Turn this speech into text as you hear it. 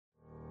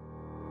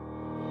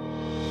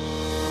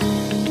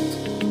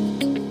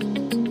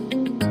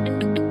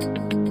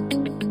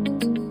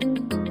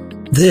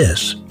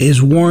This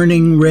is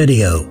Warning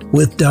Radio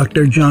with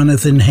Dr.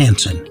 Jonathan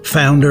Hansen,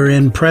 founder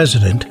and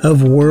president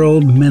of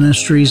World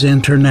Ministries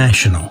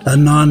International, a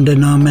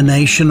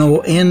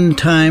non-denominational end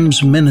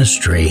times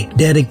ministry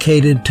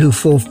dedicated to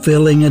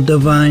fulfilling a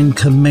divine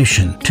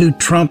commission to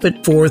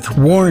trumpet forth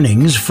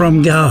warnings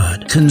from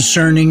God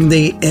concerning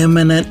the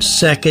imminent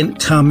second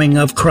coming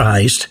of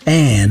Christ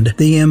and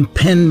the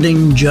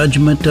impending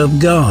judgment of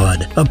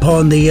God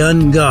upon the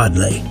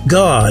ungodly.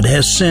 God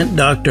has sent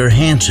Dr.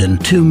 Hansen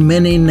to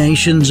many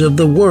nations of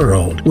the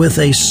world with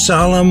a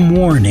solemn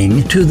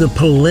warning to the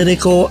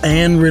political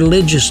and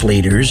religious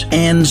leaders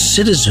and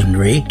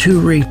citizenry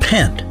to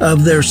repent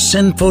of their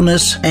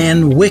sinfulness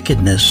and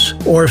wickedness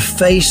or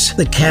face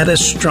the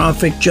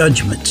catastrophic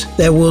judgments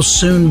that will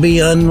soon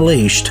be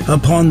unleashed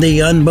upon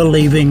the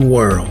unbelieving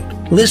world.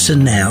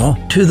 Listen now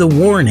to the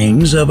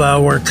warnings of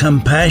our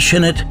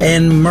compassionate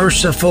and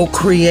merciful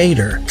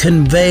Creator,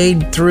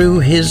 conveyed through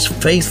His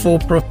faithful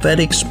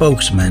prophetic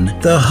spokesman,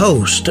 the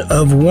host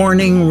of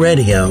Warning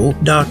Radio,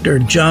 Dr.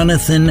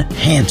 Jonathan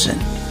Hansen.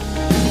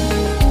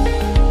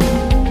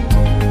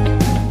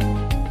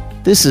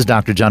 This is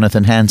Dr.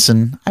 Jonathan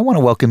Hansen. I want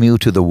to welcome you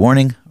to the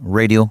Warning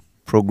Radio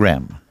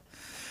program.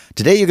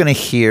 Today you're going to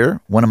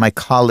hear one of my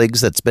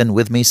colleagues that's been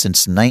with me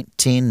since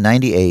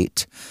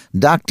 1998,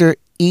 Dr.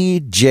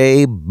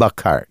 E.J.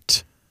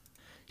 Buckhart.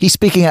 He's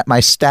speaking at my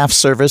staff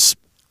service.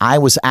 I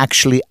was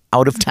actually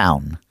out of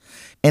town.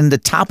 And the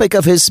topic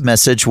of his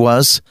message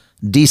was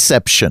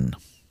deception.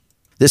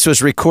 This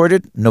was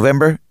recorded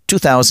November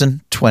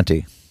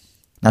 2020.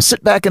 Now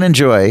sit back and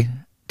enjoy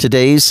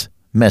today's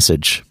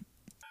message.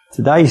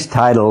 Today's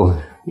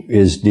title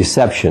is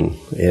Deception.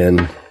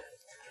 And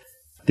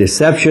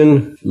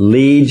deception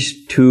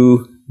leads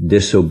to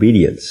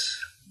disobedience.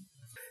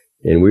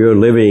 And we are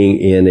living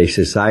in a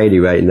society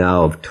right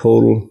now of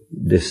total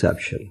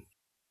deception.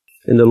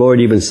 And the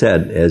Lord even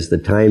said, as the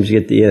times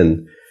get to the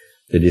end,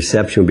 the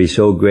deception will be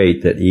so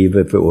great that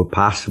even if it were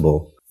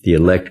possible, the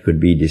elect could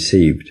be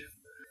deceived.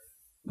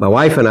 My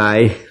wife and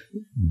I,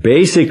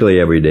 basically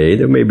every day,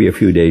 there may be a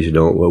few days you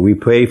don't, well, we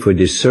pray for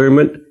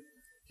discernment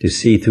to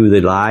see through the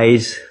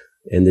lies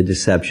and the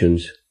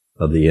deceptions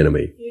of the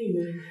enemy.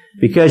 Amen.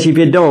 Because if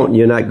you don't,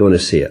 you're not going to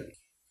see it.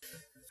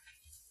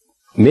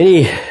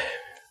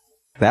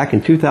 Back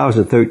in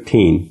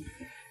 2013,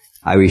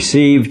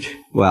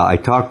 I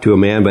talked to a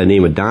man by the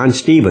name of Don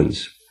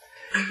Stevens,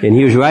 and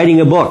he was writing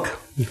a book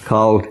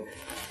called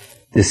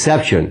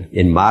Deception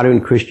in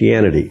Modern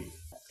Christianity.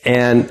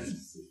 And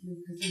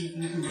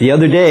the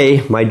other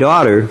day, my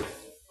daughter,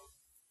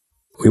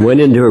 we went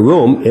into her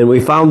room, and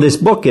we found this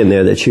book in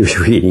there that she was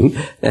reading,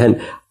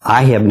 and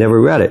I have never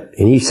read it.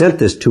 And he sent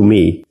this to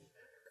me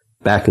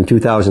back in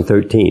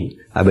 2013.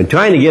 I've been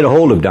trying to get a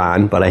hold of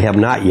Don, but I have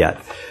not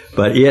yet.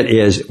 But it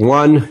is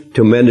one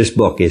tremendous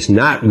book. It's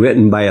not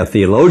written by a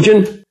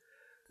theologian.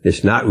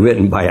 It's not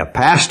written by a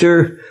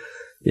pastor.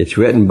 It's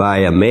written by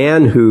a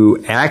man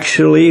who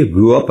actually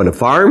grew up on a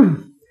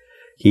farm.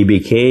 He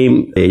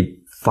became a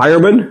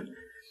fireman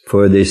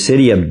for the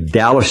city of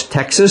Dallas,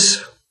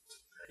 Texas,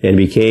 and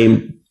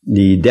became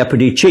the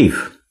deputy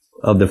chief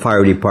of the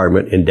fire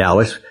department in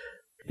Dallas.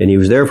 And he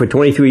was there for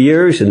 23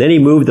 years, and then he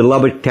moved to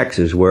Lubbock,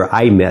 Texas, where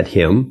I met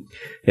him.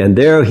 And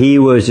there he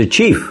was the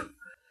chief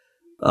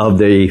of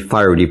the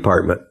fire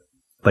department.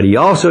 But he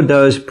also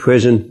does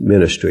prison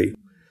ministry.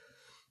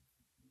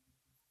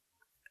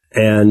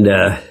 And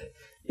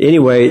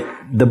anyway,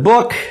 the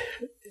book,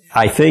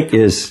 I think,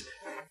 is,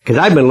 because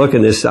I've been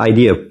looking at this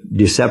idea of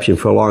deception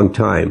for a long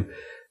time,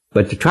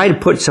 but to try to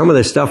put some of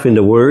this stuff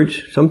into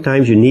words,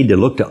 sometimes you need to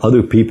look to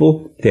other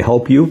people to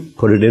help you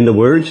put it into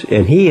words,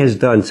 and he has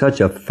done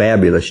such a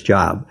fabulous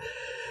job.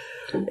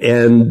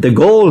 And the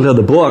goal of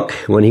the book,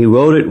 when he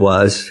wrote it,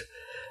 was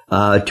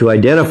to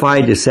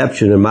identify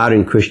deception in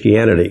modern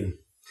Christianity.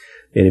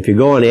 And if you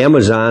go on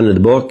Amazon, the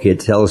book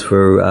sells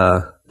for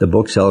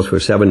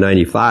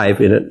 $7.95,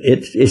 and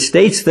it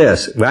states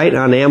this right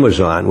on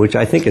Amazon, which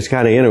I think is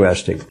kind of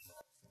interesting.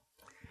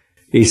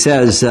 He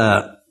says,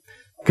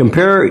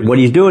 what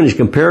he's doing is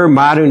compare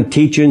modern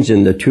teachings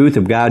and the truth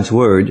of God's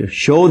Word,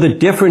 show the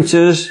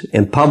differences,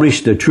 and publish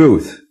the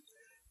truth.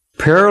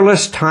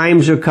 Perilous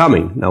times are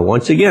coming. Now,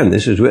 once again,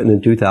 this is written in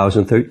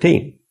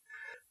 2013.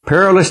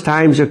 Perilous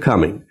times are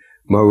coming.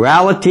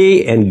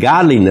 Morality and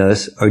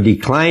godliness are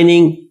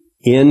declining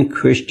in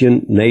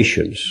Christian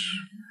nations.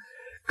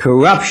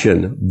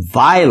 Corruption,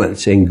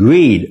 violence, and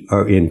greed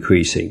are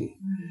increasing.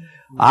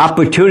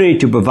 Opportunity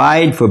to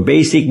provide for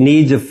basic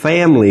needs of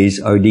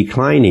families are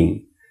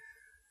declining.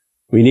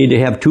 We need to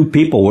have 2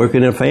 people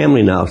working in a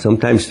family now,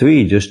 sometimes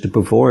 3, just to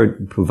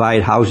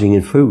provide housing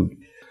and food.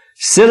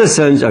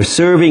 Citizens are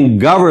serving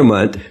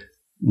government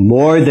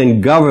more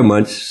than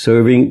governments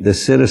serving the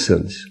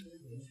citizens.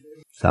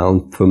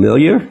 Sound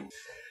familiar?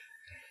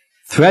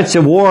 Threats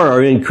of war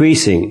are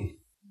increasing.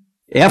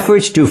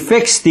 Efforts to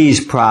fix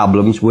these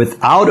problems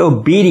without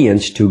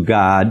obedience to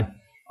God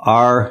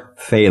are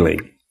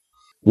failing.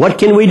 What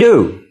can we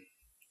do?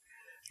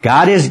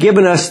 God has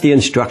given us the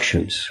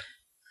instructions.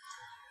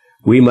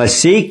 We must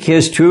seek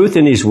His truth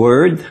in His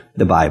Word,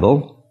 the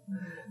Bible,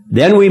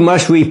 Then we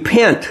must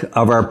repent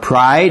of our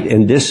pride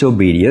and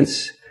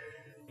disobedience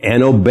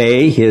and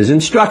obey His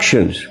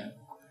instructions.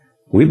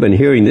 We've been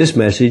hearing this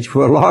message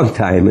for a long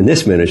time in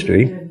this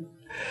ministry.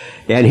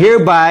 And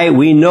hereby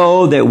we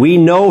know that we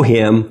know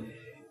Him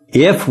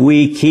if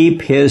we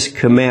keep His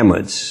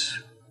commandments.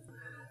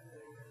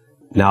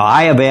 Now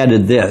I have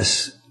added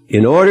this.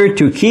 In order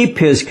to keep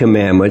His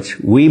commandments,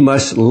 we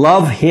must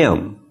love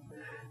Him.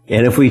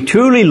 And if we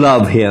truly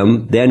love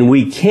Him, then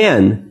we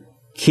can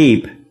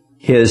keep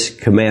His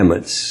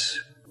commandments.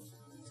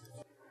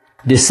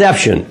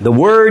 Deception. The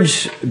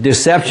words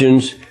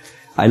deceptions,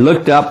 I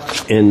looked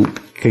up in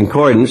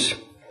concordance,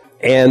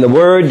 and the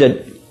word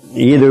that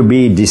either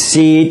be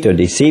deceit or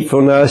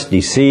deceitfulness,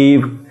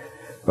 deceive,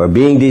 or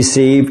being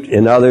deceived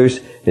in others,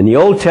 in the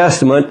Old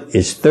Testament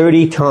is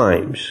 30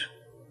 times.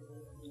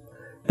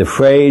 The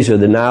phrase or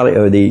the knowledge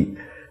or the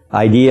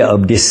idea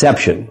of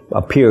deception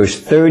appears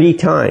 30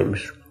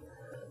 times.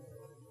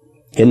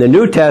 In the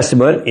New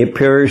Testament, it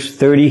appears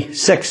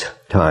 36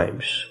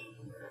 times.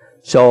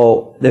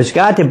 So there's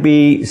got to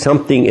be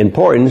something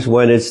important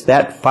when it's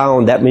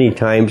found that many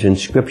times in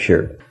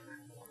Scripture.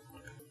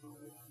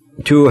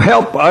 To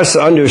help us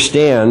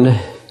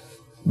understand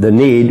the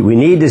need, we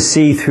need to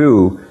see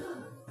through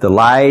the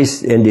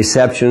lies and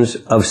deceptions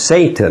of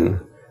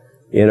Satan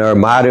in our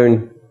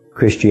modern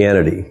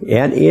Christianity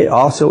and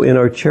also in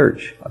our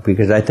church,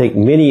 because I think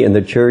many in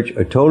the church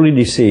are totally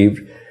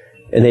deceived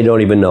and they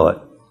don't even know it.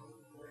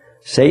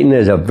 Satan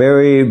is a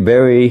very,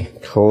 very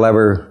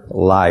clever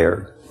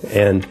liar,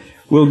 and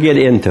we'll get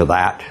into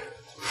that.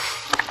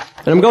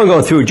 And I'm going to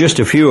go through just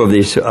a few of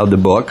these of the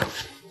book,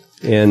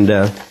 and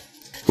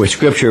with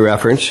scripture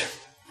reference.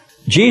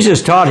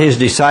 Jesus taught His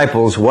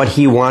disciples what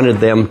He wanted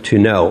them to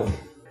know.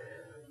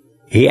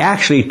 He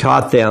actually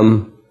taught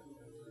them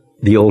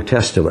the Old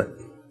Testament.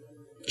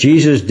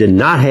 Jesus did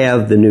not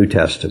have the New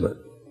Testament.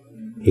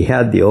 He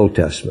had the Old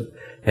Testament.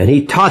 And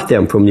He taught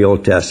them from the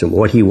Old Testament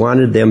what He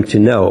wanted them to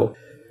know.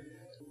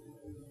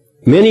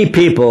 Many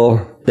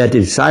people that the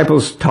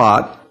disciples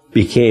taught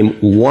became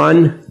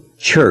one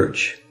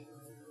church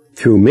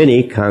through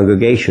many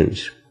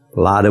congregations. A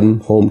lot of them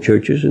home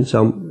churches and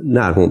some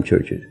not home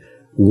churches.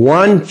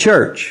 One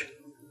church.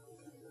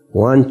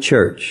 One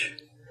church.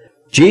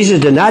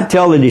 Jesus did not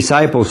tell the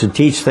disciples to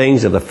teach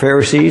things of the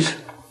Pharisees,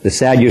 the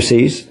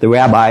Sadducees, the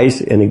rabbis,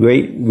 and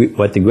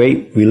what the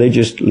great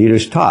religious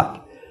leaders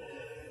taught.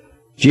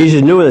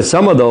 Jesus knew that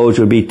some of those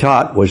would be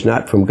taught was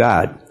not from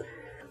God.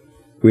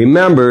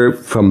 Remember,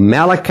 from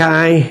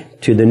Malachi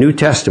to the New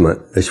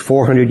Testament is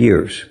 400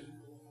 years.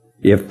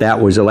 If that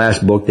was the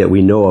last book that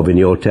we know of in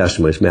the Old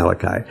Testament, is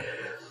Malachi.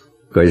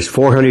 Because it's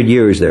 400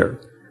 years there.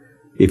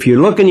 If you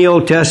look in the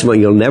Old Testament,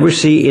 you'll never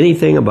see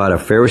anything about a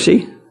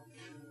Pharisee,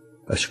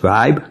 a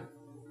scribe,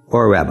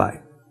 or a rabbi.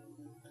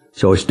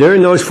 So it's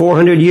during those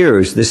 400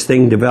 years this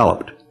thing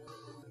developed.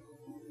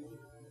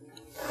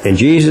 And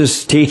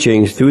Jesus'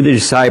 teachings through the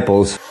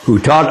disciples, who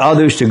taught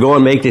others to go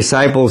and make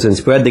disciples and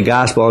spread the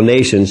gospel of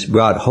nations,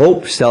 brought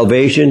hope,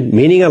 salvation,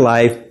 meaning of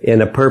life,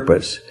 and a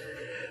purpose.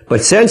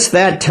 But since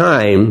that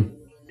time,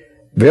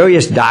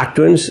 various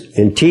doctrines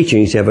and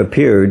teachings have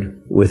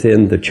appeared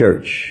within the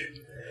church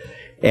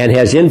and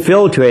has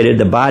infiltrated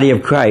the body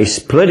of Christ,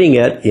 splitting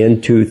it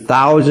into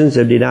thousands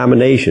of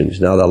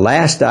denominations. Now, the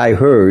last I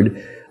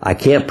heard, I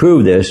can't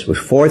prove this, was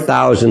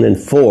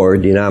 4,004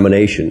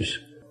 denominations.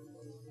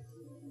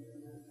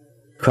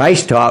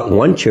 Christ taught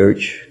one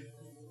church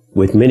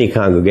with many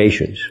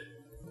congregations.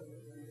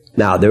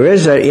 Now, there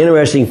is an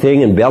interesting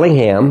thing in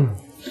Bellingham.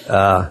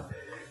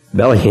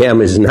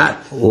 Bellingham is not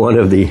one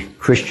of the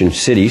Christian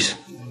cities.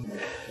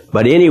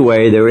 But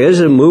anyway, there is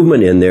a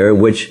movement in there in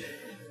which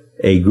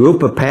a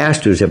group of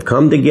pastors have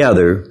come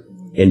together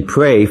and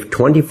pray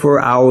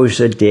 24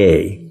 hours a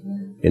day.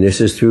 And this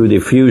is through the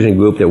fusion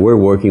group that we're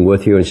working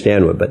with here in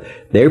Stanwood. But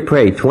they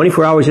pray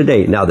 24 hours a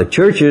day. Now, the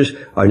churches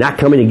are not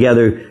coming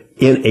together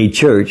in a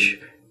church.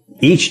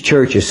 Each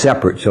church is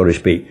separate, so to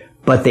speak.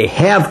 But they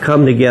have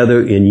come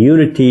together in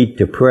unity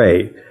to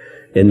pray.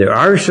 And there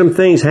are some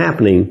things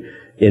happening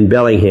in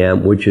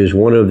Bellingham, which is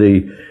one of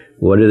the,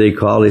 what do they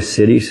call these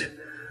cities?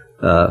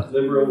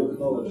 Liberal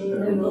college.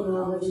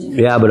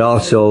 Yeah, but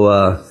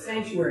also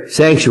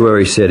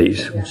sanctuary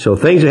cities. So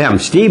things that happen.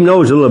 Steve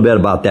knows a little bit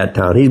about that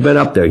town. He's been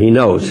up there. He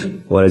knows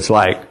what it's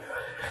like.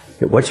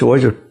 What's the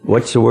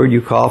word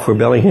you call for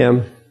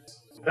Bellingham?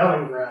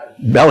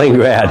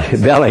 Bellingrad.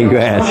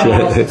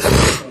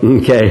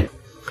 Okay.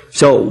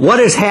 So what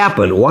has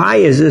happened? Why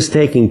is this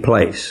taking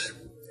place?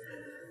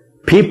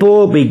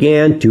 People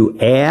began to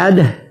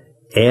add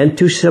and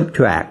to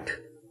subtract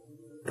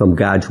from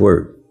God's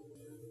Word.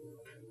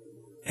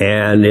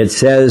 And it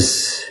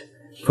says,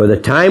 for the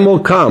time will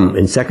come,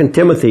 in 2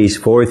 Timothy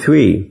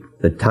 4:3,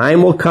 the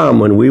time will come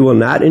when we will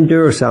not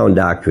endure sound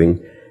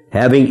doctrine,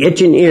 having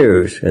itching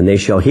ears, and they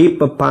shall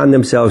heap upon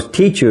themselves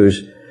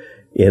teachers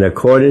in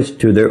accordance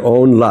to their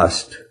own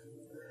lust.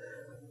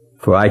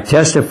 For I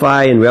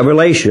testify in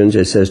Revelations,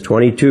 it says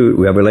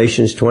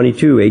Revelations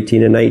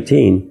 22:18 and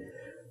 19,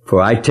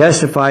 For I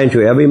testify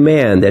unto every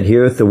man that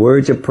heareth the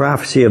words of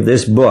prophecy of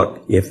this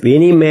book, if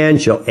any man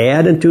shall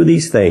add unto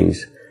these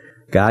things,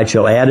 God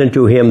shall add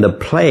unto him the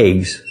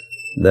plagues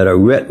that are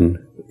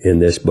written in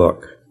this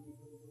book.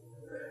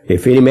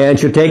 If any man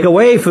shall take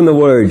away from the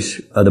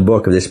words of the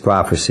book of this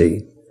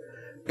prophecy,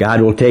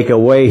 God will take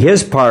away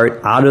his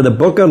part out of the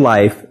book of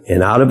life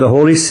and out of the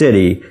holy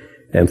city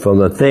and from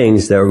the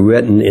things that are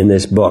written in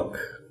this book.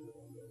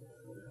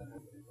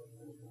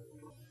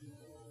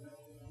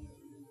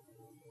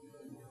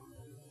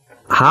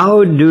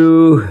 How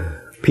do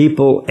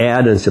people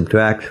add and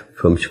subtract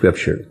from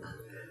Scripture?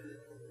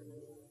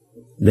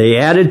 They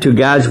added to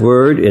God's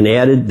Word and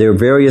added their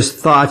various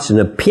thoughts and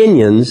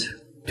opinions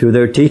to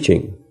their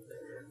teaching.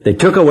 They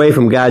took away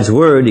from God's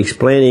Word,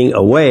 explaining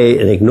away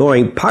and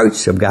ignoring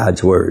parts of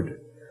God's Word.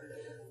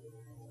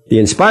 The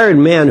inspired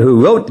men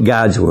who wrote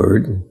God's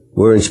Word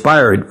were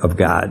inspired of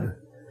God.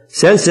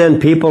 Since then,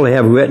 people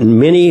have written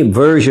many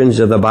versions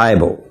of the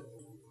Bible.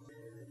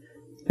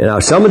 And now,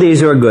 some of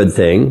these are a good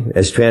thing,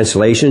 as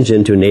translations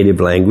into native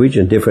language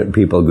and different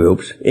people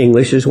groups.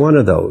 English is one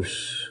of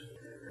those.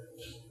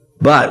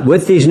 But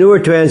with these newer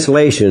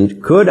translations,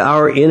 could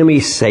our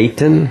enemy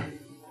Satan,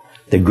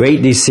 the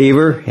great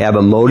deceiver, have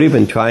a motive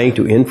in trying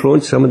to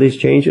influence some of these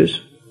changes?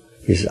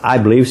 He says, I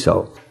believe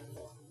so.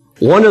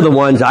 One of the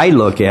ones I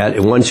look at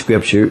in one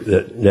scripture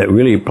that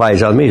really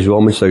applies on me is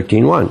Romans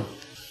 13:1.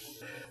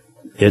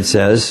 It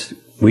says,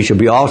 we shall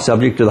be all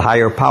subject to the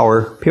higher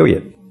power,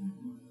 period.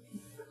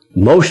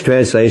 Most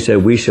translations say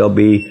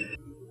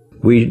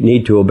we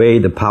need to obey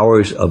the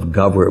powers of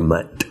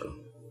government.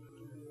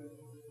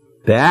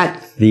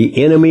 That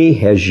the enemy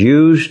has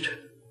used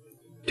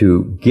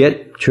to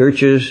get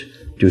churches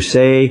to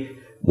say,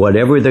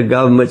 whatever the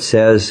government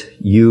says,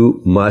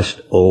 you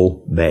must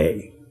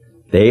obey.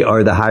 They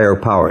are the higher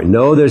power.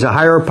 No, there's a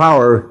higher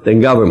power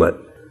than government.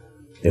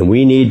 And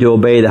we need to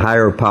obey the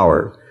higher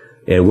power.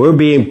 And we're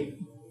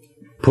being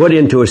put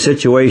into a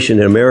situation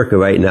in America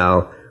right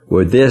now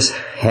where this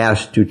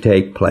has to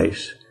take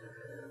place.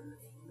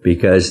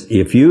 Because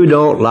if you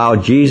don't allow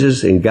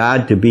Jesus and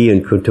God to be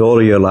in control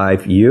of your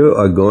life, you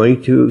are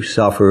going to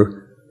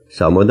suffer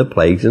some of the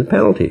plagues and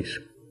penalties.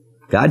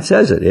 God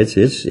says it.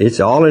 It's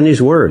all in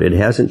His Word. It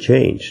hasn't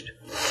changed.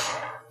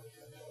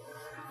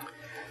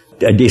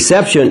 A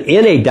deception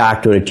in a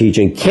doctrine or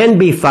teaching can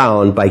be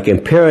found by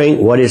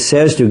comparing what it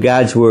says to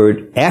God's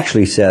Word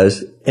actually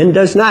says and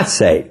does not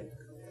say.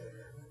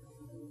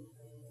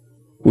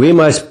 We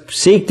must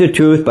seek the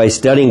truth by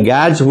studying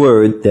God's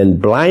Word, then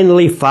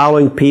blindly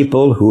following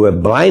people who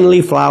have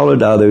blindly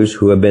followed others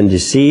who have been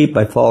deceived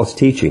by false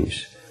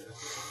teachings.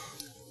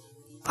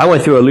 I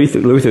went through a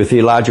Luther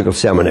Theological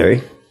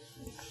Seminary,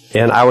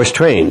 and I was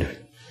trained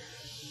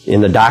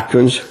in the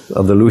doctrines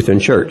of the Lutheran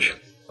Church.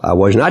 I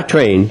was not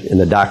trained in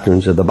the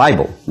doctrines of the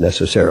Bible,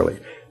 necessarily,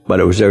 but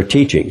it was their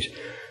teachings.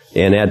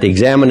 And at the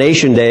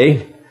examination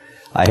day,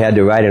 I had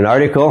to write an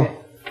article,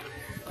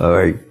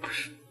 or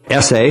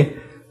essay,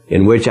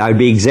 in which I'd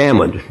be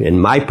examined.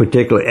 And my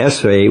particular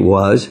essay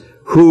was,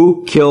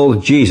 who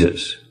killed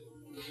Jesus?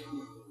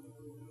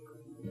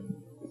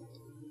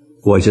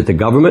 Was it the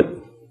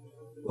government,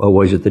 or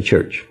was it the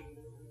church?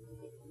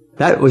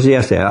 That was the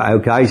essay.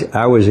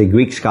 I was a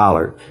Greek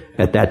scholar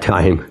at that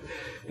time,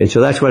 and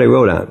so that's what I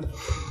wrote on.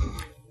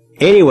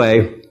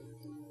 Anyway,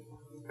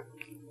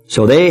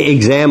 so they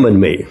examined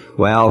me.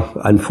 Well,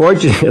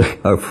 unfortunately,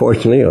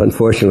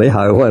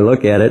 how I want to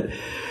look at it,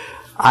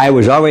 I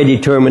was already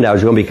determined I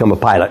was going to become a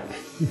pilot.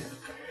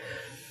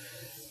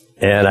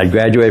 And I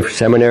graduated from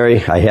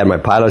seminary. I had my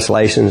pilot's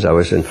license. I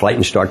was a flight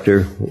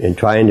instructor and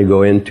trying to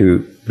go in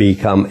to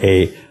become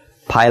a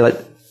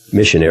pilot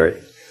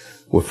missionary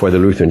for the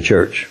Lutheran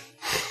Church.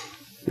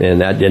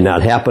 And that did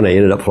not happen. I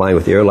ended up flying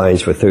with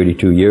airlines for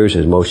 32 years,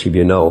 as most of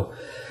you know.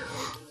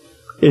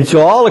 And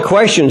so all the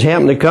questions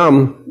happened to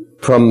come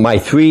from my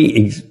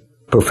three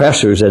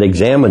professors that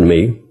examined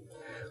me.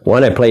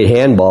 One I played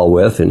handball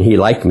with, and he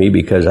liked me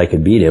because I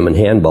could beat him in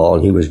handball,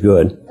 and he was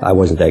good. I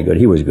wasn't that good.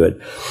 He was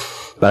good.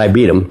 But I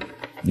beat him.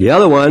 The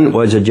other one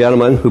was a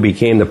gentleman who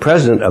became the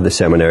president of the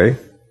seminary.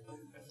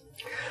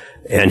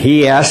 And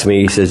he asked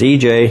me, he says,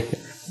 E.J.,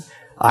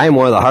 I am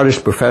one of the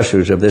hardest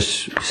professors of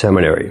this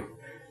seminary.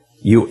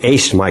 You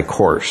aced my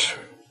course.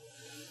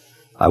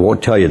 I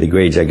won't tell you the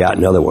grades I got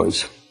in other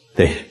ones.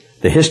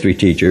 The history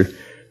teacher,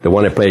 the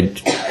one I played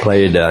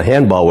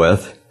handball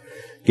with,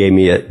 gave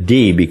me a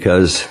D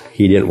because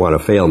he didn't want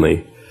to fail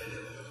me.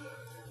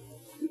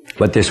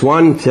 But this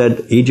one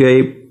said,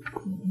 E.J.,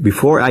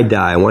 before I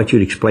die, I want you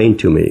to explain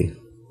to me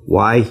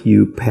why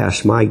you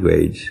passed my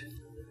grades.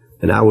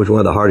 And I was one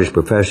of the hardest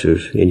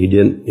professors, and you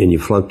didn't, and you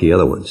flunked the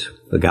other ones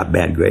that got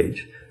bad grades.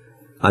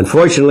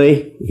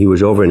 Unfortunately, he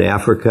was over in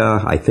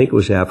Africa. I think it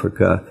was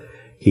Africa.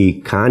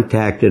 He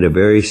contacted a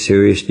very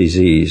serious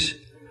disease,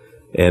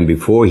 and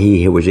before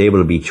he was able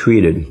to be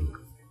treated,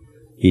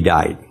 he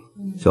died.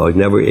 So I was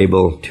never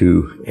able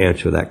to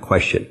answer that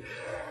question.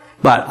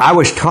 But I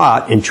was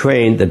taught and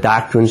trained the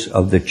doctrines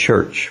of the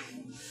church.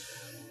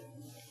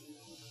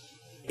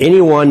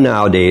 Anyone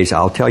nowadays,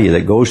 I'll tell you,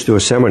 that goes to a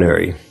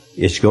seminary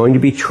is going to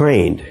be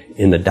trained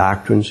in the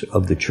doctrines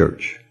of the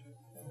church.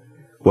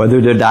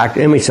 Whether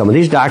the some of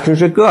these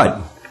doctrines are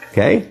good,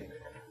 okay?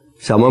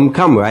 Some of them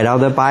come right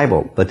out of the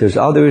Bible, but there's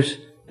others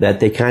that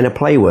they kind of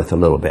play with a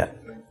little bit.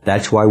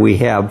 That's why we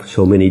have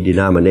so many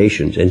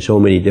denominations and so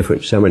many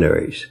different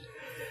seminaries.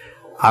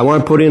 I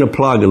want to put in a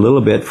plug a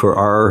little bit for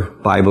our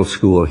Bible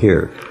school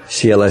here,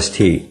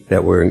 CLST,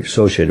 that we're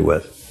associated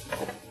with.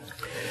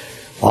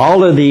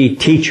 All of the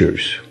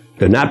teachers,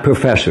 they're not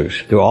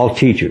professors, they're all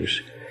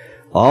teachers.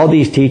 All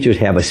these teachers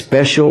have a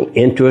special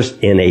interest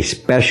in a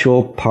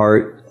special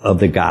part of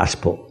the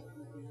gospel.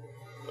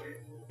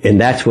 And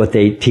that's what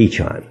they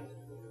teach on.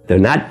 They're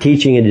not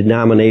teaching in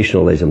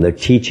denominationalism. They're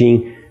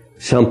teaching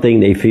something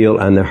they feel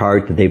on their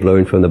heart that they've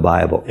learned from the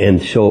Bible.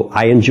 And so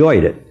I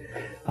enjoyed it.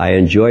 I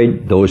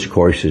enjoyed those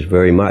courses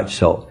very much.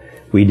 So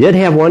we did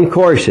have one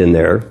course in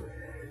there,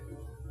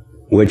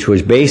 which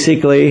was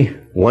basically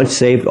once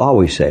saved,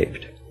 always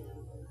saved.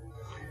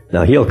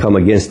 Now he'll come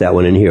against that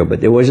one in here,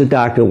 but there was a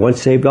doctrine,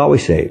 once saved,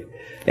 always saved.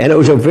 And it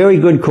was a very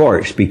good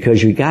course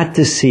because you got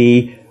to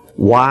see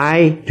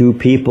why do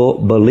people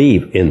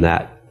believe in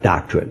that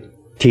doctrine,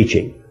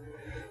 teaching.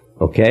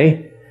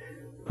 Okay?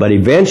 But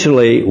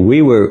eventually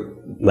we were,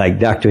 like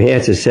Dr.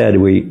 Hansen said,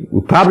 we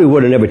probably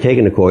would have never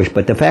taken the course,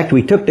 but the fact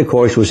we took the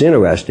course was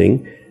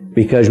interesting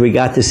because we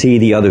got to see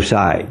the other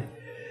side.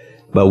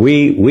 But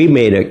we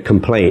made a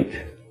complaint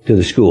to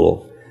the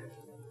school.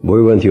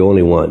 We weren't the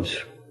only ones.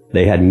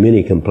 They had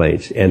many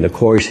complaints, and the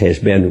course has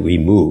been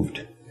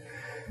removed.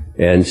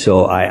 And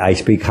so I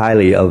speak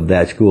highly of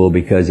that school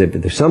because if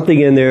there's something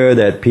in there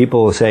that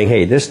people are saying,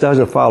 hey, this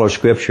doesn't follow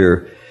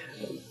Scripture,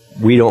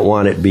 we don't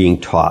want it being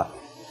taught.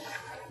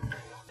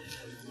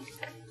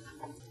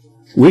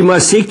 We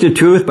must seek the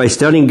truth by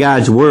studying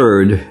God's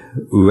Word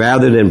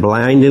rather than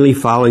blindly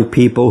following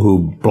people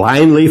who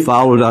blindly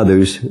followed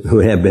others who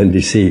have been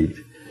deceived.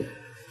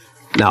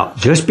 Now,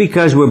 just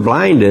because we're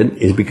blinded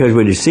is because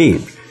we're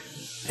deceived.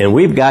 And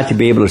we've got to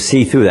be able to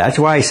see through that. That's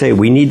why I say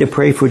we need to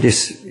pray for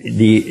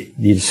the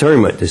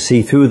discernment to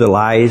see through the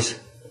lies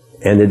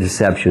and the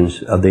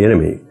deceptions of the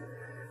enemy.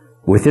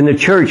 Within the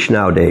church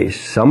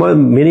nowadays,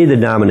 many of the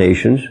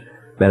denominations,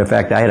 matter of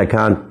fact, I had a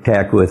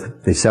contact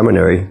with the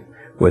seminary,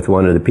 with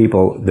one of the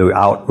people that were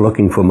out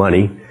looking for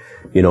money,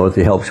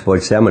 to help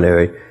support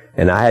seminary.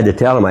 And I had to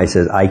tell him, I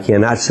said, I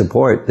cannot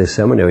support this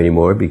seminary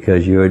anymore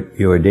because you're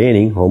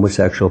ordaining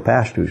homosexual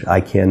pastors.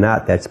 I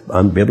cannot. That's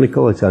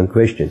unbiblical. It's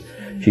unchristian.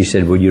 She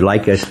said, would you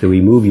like us to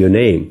remove your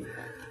name?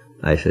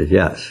 I said,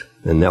 yes.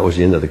 And that was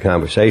the end of the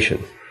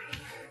conversation.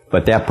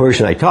 But that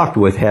person I talked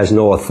with has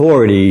no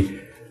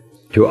authority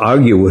to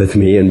argue with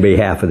me in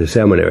behalf of the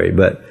seminary.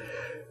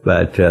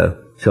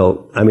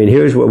 So,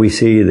 here's what we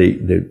see,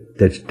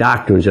 the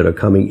doctrines that are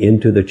coming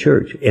into the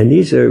church. And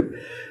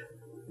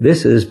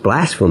this is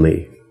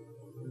blasphemy.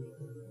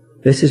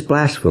 This is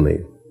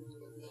blasphemy.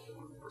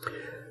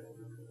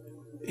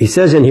 He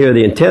says in here,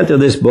 the intent of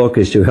this book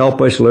is to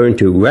help us learn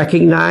to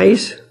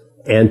recognize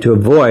and to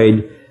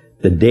avoid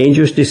the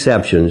dangerous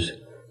deceptions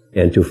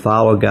and to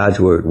follow God's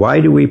Word. Why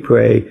do we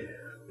pray?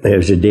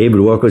 As David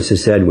Wilkins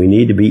has said, we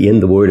need to be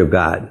in the Word of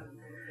God.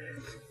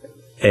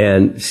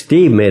 And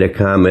Steve made a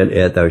comment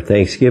at our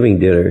Thanksgiving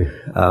dinner,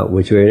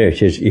 which was very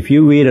interesting. He says, if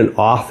you read an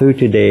author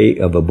today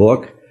of a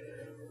book,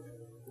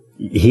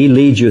 he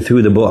leads you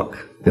through the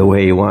book the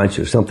way he wants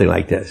you, something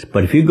like this.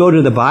 But if you go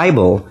to the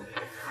Bible,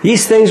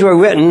 these things were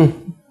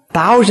written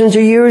thousands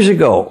of years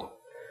ago.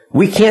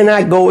 We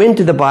cannot go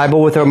into the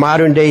Bible with our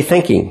modern day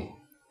thinking.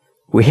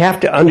 We have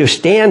to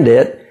understand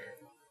it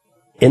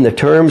in the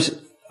terms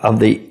of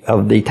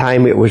the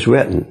time it was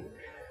written.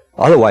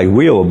 Otherwise,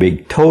 we will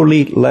be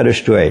totally led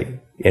astray.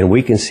 And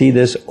we can see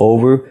this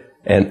over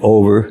and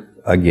over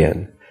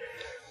again.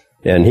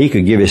 And he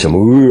could give you some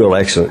real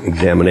excellent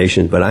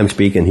examinations, but I'm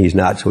speaking, he's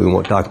not, so we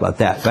won't talk about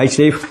that. Right,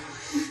 Steve?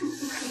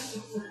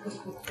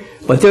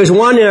 But there's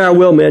one that I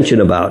will mention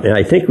about, and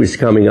I think was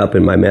coming up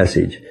in my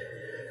message.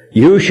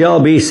 You shall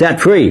be set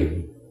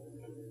free.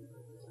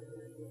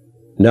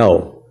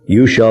 No,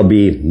 you shall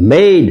be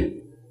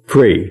made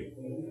free.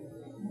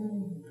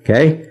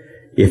 Okay?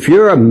 If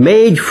you're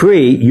made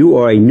free, you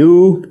are a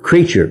new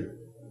creature.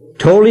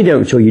 Totally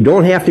different. So you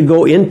don't have to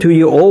go into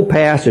your old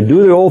past or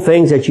do the old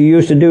things that you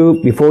used to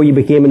do before you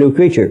became a new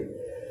creature.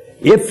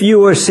 If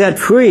you are set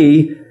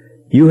free,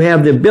 you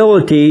have the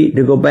ability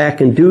to go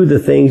back and do the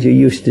things you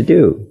used to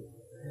do.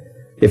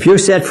 If you're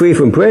set free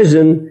from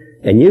prison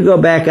and you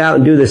go back out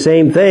and do the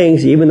same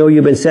things, even though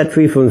you've been set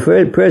free from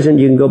prison,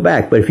 you can go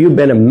back. But if you've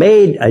been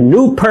made a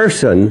new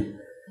person,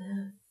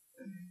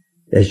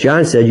 as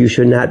John said, you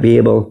should be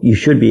able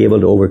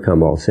to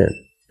overcome all sin.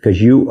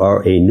 Because you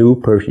are a new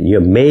person.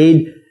 You're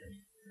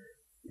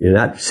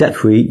not set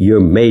free, you're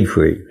made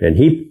free. And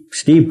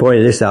Steve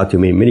pointed this out to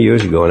me many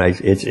years ago, and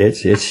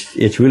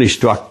it's really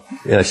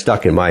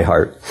stuck in my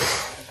heart.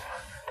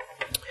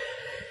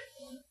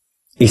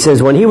 He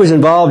says, when he was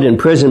involved in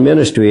prison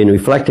ministry and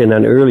reflecting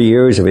on early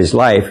years of his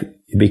life,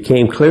 it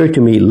became clear to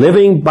me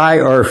living by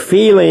our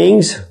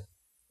feelings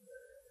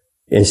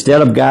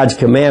instead of God's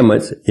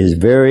commandments is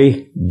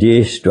very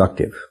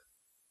destructive.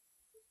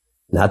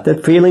 Not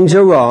that feelings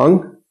are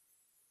wrong.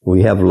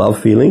 We have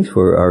love feelings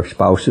for our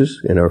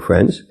spouses and our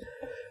friends.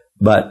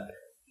 But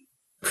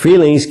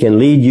feelings can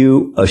lead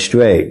you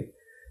astray.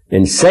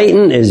 And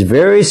Satan is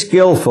very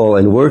skillful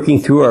in working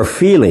through our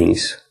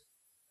feelings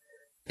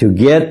to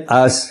get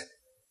us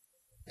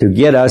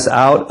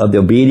out of the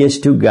obedience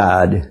to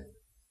God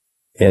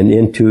and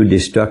into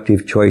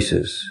destructive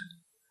choices.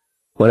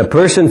 When a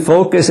person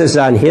focuses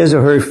on his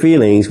or her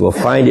feelings, will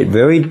find it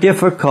very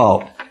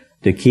difficult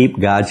to keep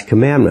God's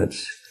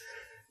commandments.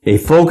 A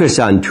focus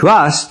on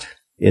trust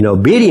in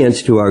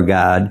obedience to our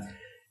God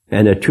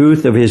and the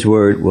truth of His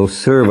Word will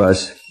serve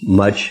us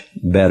much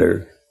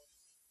better.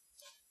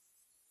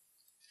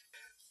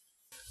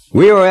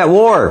 We are at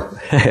war.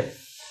 Have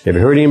you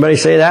heard anybody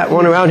say that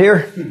one around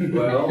here?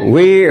 Well.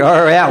 We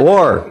are at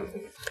war.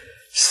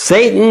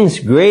 Satan's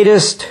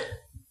greatest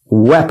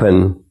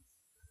weapon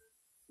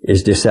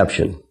is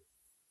deception.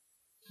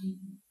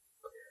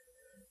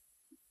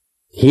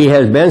 He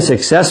has been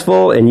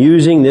successful in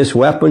using this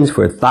weapon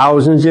for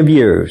thousands of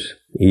years.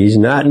 He's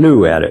not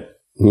new at it.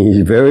 He's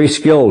very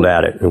skilled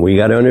at it, and we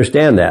got to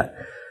understand that.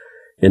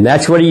 And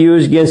that's what he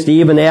used against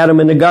Eve and Adam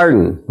in the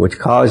garden, which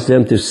caused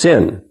them to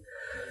sin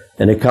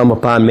and to come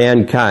upon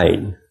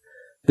mankind.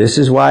 This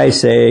is why I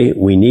say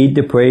we need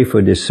to pray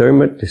for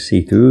discernment to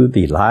see through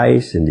the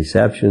lies and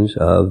deceptions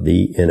of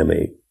the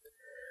enemy.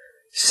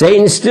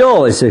 Satan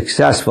still is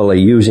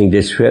successfully using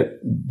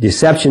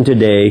deception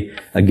today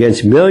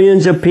against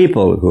millions of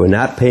people who are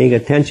not paying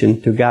attention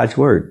to God's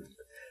Word.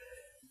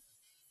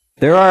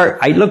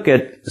 I look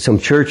at some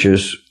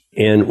churches,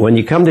 and when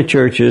you come to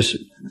churches,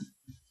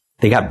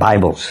 they got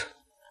Bibles.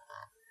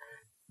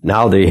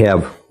 Now they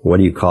have, I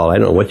don't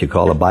know what you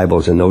call the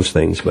Bibles and those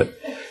things, but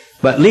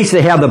at least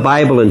they have the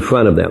Bible in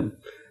front of them.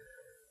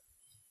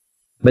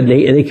 But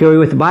they carry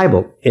with the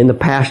Bible. And the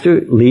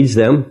pastor leads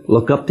them,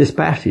 look up this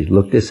passage,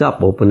 look this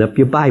up, open up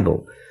your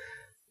Bible.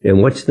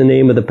 And what's the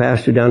name of the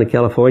pastor down in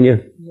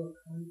California?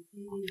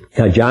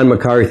 John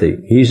McCarthy.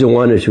 He's the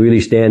one that's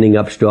really standing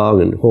up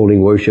strong and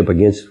holding worship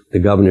against the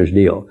governor's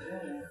deal.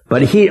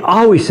 But he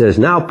always says,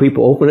 now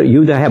people open it,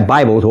 you that have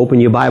Bibles, open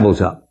your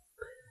Bibles up.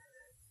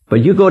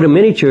 But you go to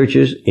many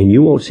churches and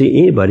you won't see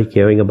anybody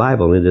carrying a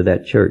Bible into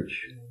that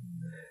church.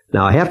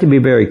 Now, I have to be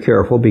very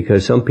careful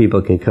because some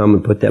people can come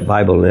and put that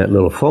Bible in that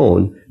little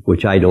phone,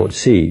 which I don't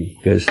see.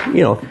 Because,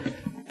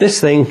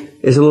 this thing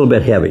is a little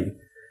bit heavy.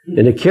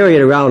 And to carry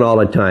it around all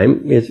the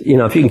time, if you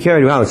can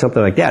carry it around with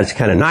something like that, it's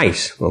kind of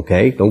nice,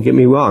 okay? Don't get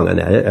me wrong on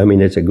that. I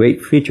mean, it's a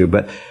great feature.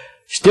 But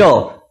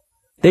still,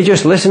 they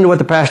just listen to what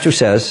the pastor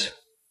says,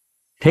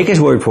 take his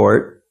word for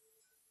it,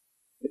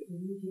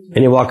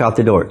 and they walk out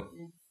the door.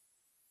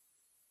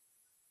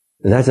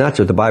 And that's not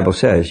what the Bible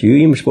says. You're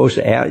even supposed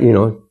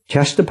to,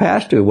 test the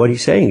pastor, what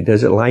he's saying.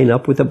 Does it line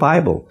up with the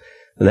Bible?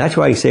 And that's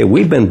why I say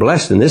we've been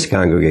blessed in this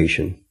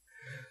congregation.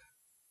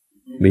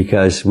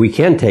 Because we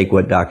can take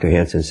what Dr.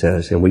 Hansen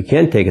says, and we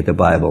can take it to the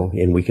Bible,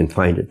 and we can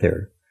find it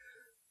there.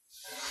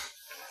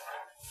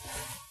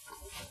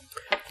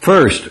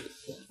 First,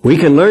 we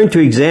can learn to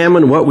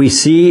examine what we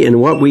see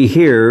and what we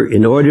hear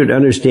in order to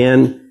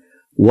understand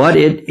what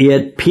it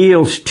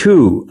appeals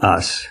to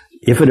us.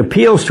 If it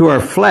appeals to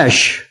our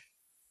flesh,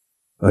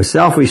 our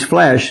selfish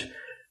flesh,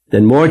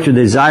 then more to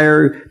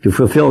desire to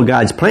fulfill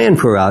God's plan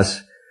for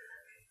us,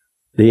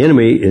 the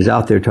enemy is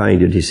out there trying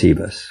to deceive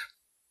us.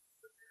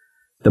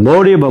 The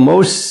motive of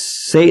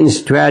most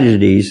Satan's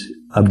tragedies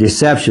of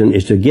deception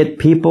is to get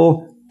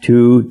people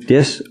to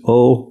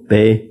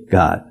disobey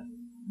God,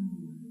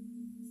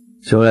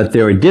 so that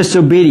their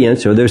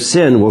disobedience or their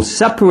sin will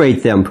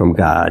separate them from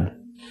God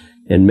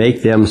and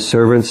make them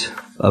servants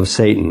of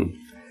Satan.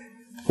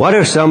 What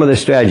are some of the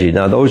strategies?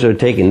 Now, those are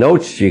taking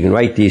notes. You can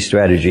write these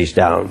strategies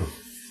down.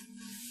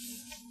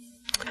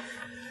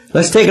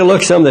 Let's take a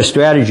look at some of the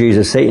strategies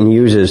that Satan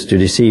uses to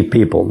deceive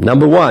people.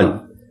 Number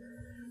one,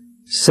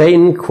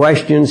 Satan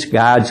questions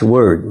God's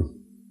Word.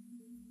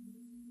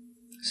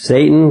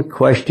 Satan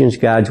questions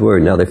God's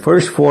Word. Now, the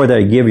first four that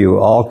I give you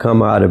all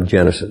come out of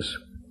Genesis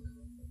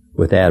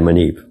with Adam and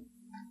Eve.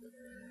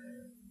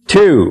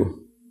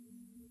 2,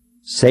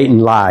 Satan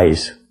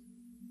lies.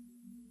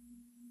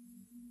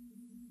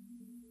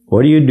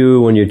 What do you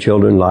do when your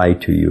children lie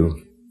to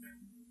you?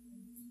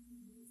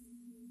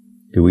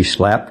 Do we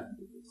slap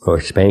or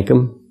spank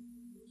them?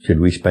 Should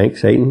we spank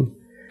Satan?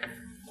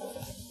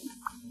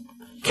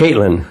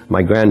 Caitlin,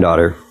 my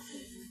granddaughter,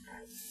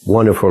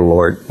 wonderful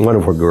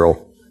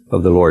girl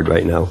of the Lord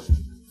right now.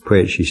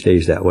 Pray that she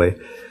stays that way.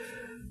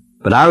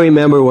 But I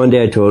remember one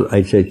day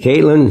I said,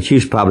 Caitlin,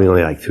 she's probably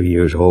only like 3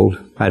 years old.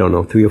 I don't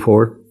know, 3 or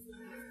 4.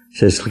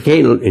 Says,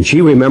 Caitlin, and she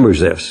remembers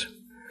this.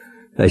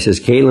 I says,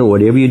 Caitlin,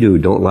 whatever you do,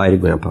 don't lie to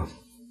Grandpa.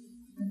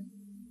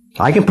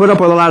 I can put up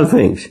with a lot of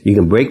things. You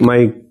can break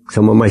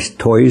some of my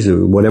toys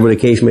or whatever the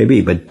case may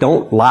be, but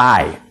don't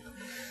lie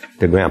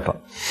to Grandpa.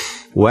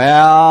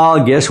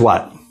 Well, guess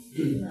what?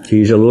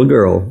 She's a little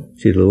girl.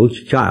 She's a little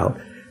child.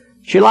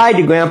 She lied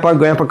to Grandpa, and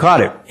Grandpa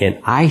caught it. And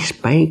I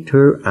spanked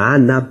her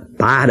on the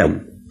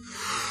bottom.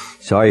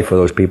 Sorry for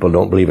those people who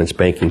don't believe in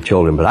spanking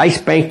children, but I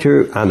spanked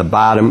her on the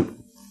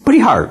bottom pretty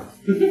hard.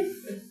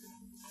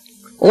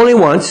 Only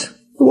once.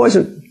 It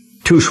wasn't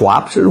 2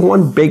 swaps. It was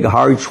one big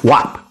hard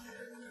swap.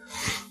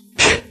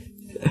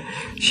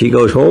 She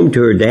goes home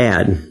to her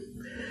dad.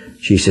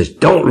 She says,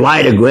 "Don't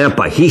lie to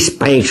Grandpa. He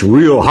spanks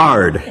real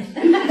hard."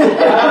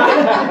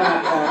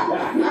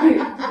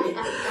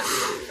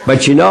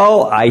 But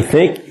I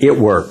think it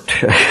worked.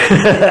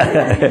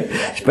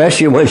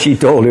 Especially when she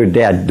told her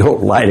dad,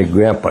 "Don't lie to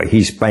Grandpa.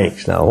 He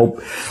spanks." Now,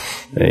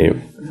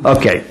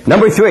 okay,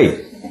 number 3.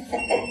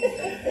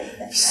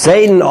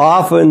 Satan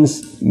often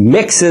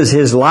mixes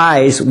his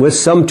lies with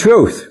some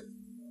truth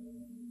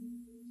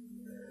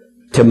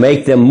to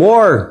make them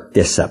more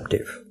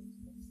deceptive.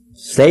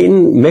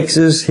 Satan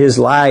mixes his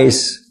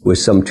lies with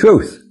some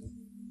truth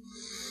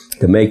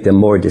to make them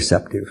more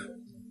deceptive.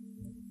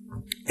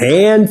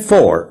 And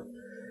 4,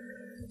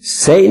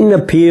 Satan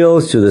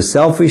appeals to the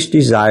selfish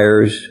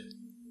desires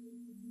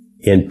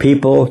in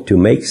people to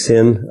make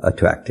sin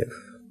attractive.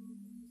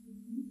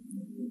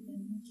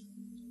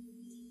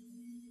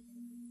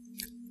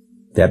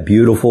 That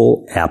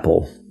beautiful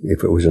apple,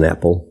 if it was an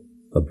apple,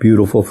 a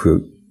beautiful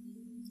fruit.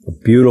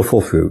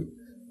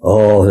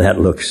 Oh, that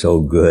looks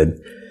so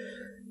good.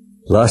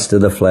 Lust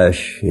of the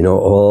flesh, I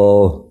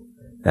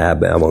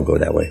won't go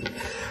that way.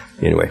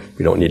 Anyway,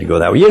 we don't need to go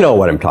that way. You know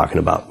what I'm talking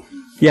about.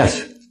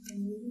 Yes.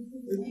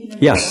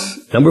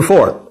 Number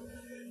 4.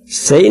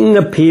 Satan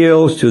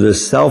appeals to the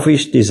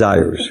selfish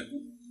desires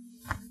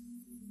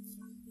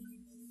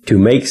to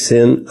make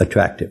sin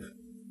attractive.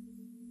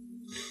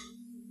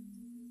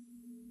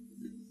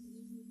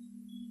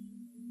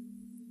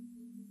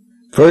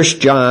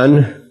 First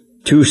John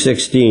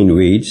 2:16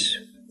 reads,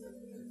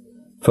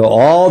 "For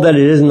all that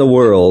it is in the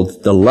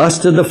world, the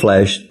lust of the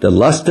flesh, the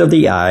lust of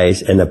the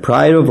eyes, and the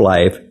pride of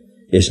life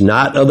is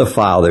not of the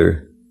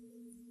Father,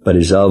 but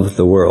is of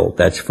the world."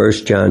 That's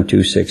 1 John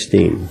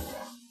 2:16.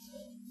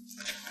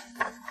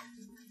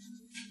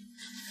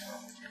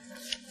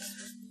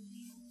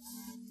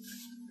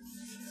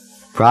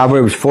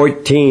 Proverbs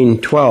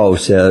 14:12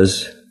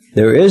 says,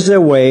 "There is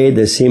a way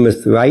that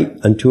seemeth right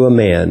unto a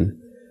man,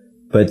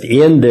 but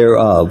the end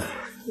thereof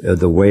are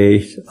the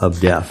ways of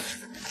death."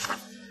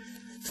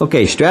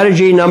 Okay,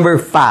 strategy number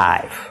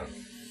 5.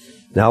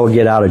 Now we'll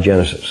get out of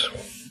Genesis.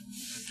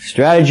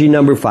 Strategy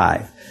number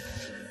 5.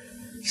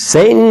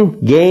 Satan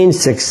gains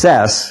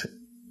success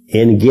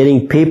in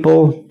getting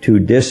people to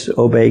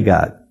disobey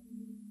God.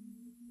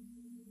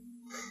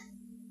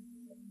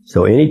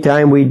 So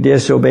anytime we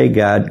disobey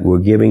God, we're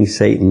giving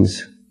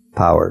Satan's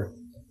power.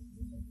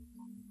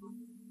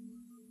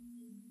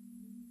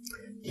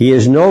 He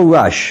is no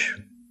rush.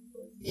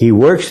 He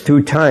works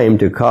through time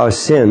to cause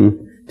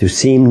sin to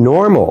seem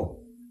normal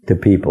to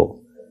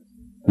people.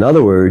 In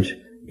other words,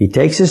 he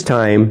takes his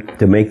time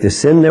to make the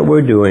sin that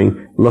we're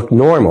doing look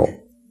normal.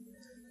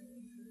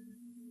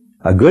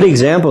 A good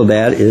example of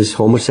that is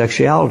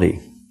homosexuality.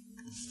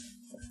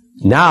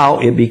 Now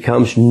it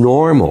becomes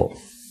normal.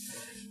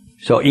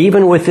 So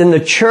even within the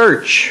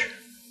church,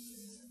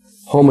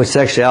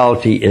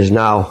 homosexuality is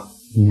now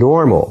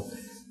normal.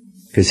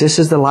 Because this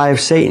is the lie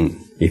of Satan.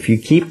 If you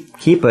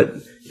keep it,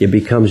 it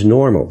becomes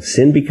normal.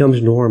 Sin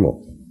becomes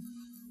normal.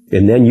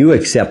 And then you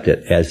accept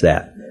it as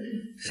that.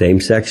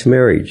 Same-sex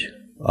marriage,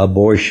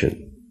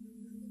 abortion,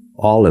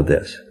 all of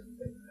this.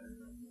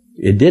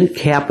 It didn't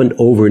happen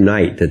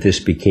overnight that this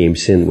became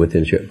sin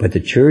within the church, but the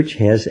church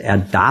has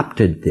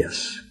adopted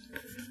this.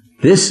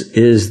 This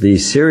is the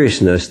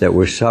seriousness that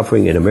we're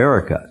suffering in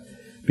America.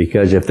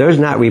 Because if there's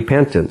not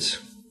repentance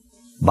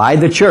by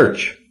the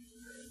church,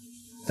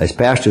 as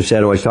Pastor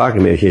said when I was talking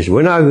to me, he said,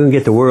 we're not going to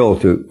get the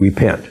world to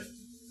repent.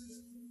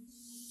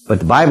 But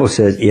the Bible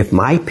says, if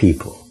my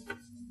people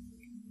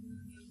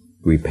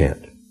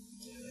repent.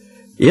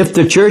 If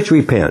the church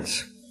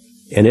repents,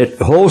 and it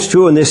holds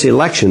true in this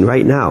election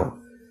right now,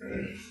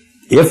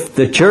 if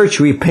the church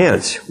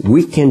repents,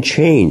 we can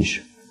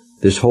change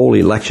this whole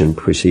election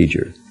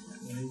procedure.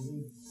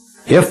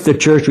 If the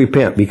church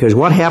repent, because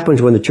what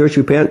happens when the church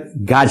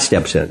repent? God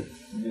steps in.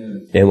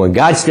 And when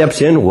God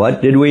steps in,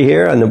 what did we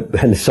hear in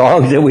the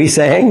songs that we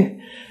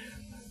sang?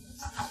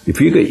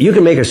 If you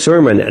can make a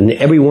sermon in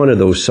every one of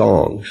those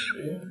songs.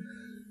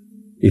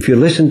 If you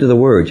listen to the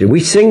words, and we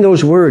sing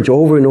those words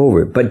over and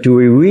over, but do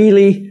we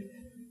really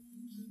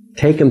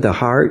take them to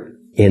heart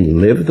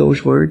and live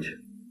those words?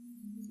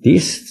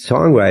 These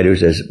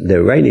songwriters, as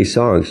they're writing these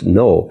songs,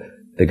 know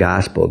the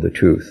gospel, the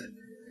truth.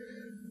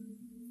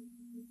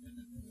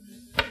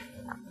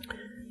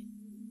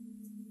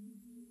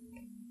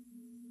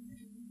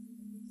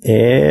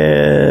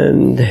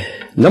 And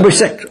number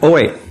 6. Oh,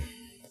 wait.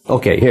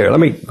 Okay, here, let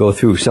me go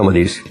through some of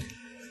these.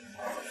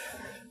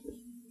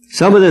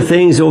 Some of the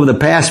things over the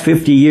past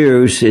 50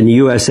 years in the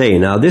USA.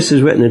 Now, this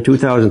is written in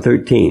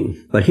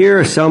 2013. But here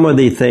are some of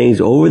the things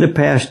over the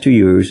past 2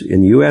 years in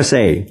the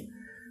USA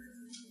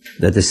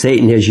that the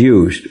Satan has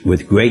used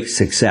with great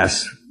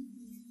success.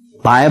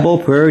 Bible,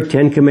 prayer,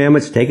 10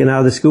 Commandments taken out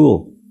of the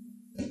school.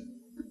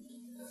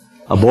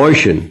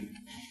 Abortion.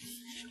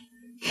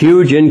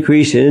 Huge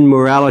increase in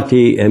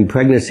immorality and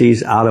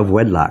pregnancies out of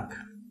wedlock.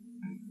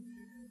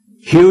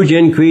 Huge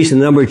increase in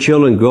the number of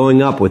children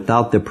growing up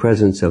without the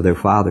presence of their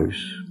fathers.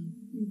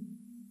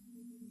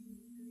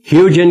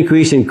 Huge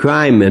increase in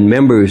crime and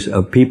members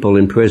of people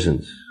in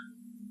prisons.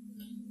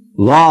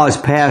 Laws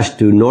passed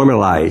to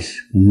normalize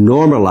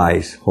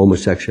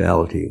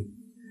homosexuality.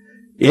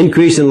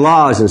 Increase in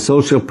laws and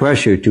social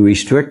pressure to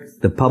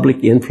restrict the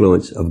public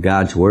influence of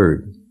God's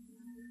Word.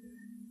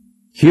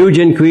 Huge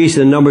increase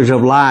in the numbers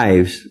of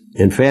lives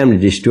and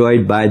families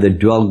destroyed by the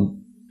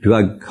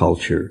drug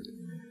culture.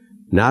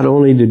 Not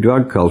only the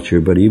drug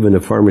culture, but even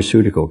the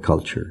pharmaceutical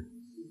culture.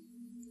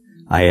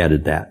 I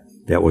added that.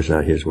 That was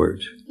not his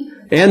words.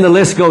 And the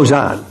list goes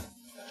on.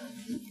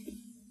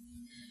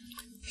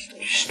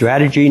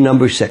 Strategy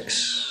number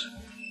 6.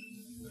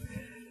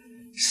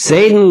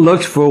 Satan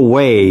looks for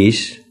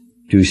ways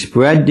to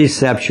spread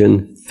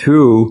deception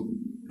through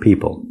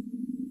people.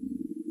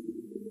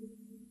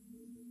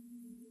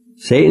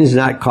 Satan's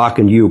not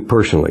talking to you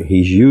personally.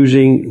 He's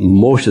using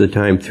most of the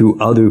time through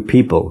other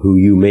people who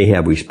you may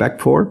have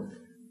respect for,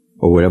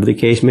 or whatever the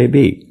case may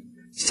be.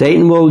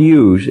 Satan will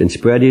use and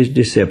spread his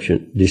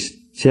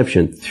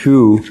deception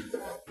through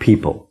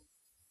people.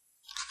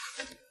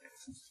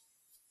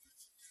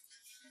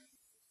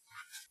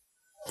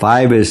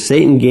 Five is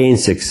Satan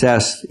gains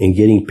success in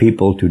getting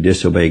people to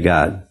disobey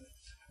God.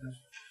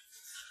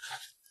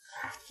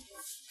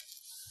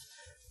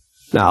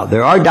 Now,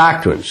 there are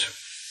doctrines,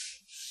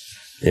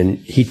 and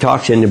he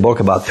talks in the book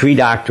about 3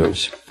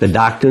 doctrines. The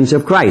doctrines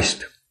of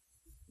Christ.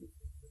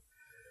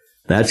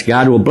 That's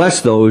God will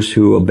bless those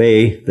who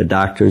obey the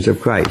doctrines of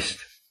Christ.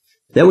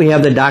 Then we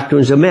have the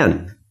doctrines of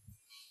men.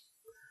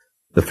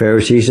 The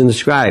Pharisees and the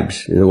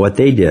scribes, and what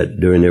they did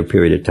during their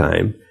period of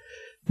time.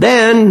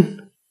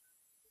 Then,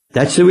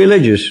 that's the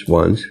religious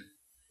ones.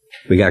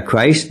 We got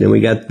Christ, then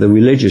we got the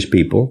religious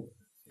people.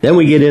 Then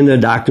we get into the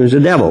doctrines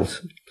of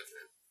devils.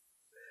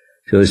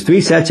 So there's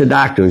 3 sets of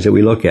doctrines that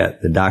we look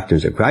at. The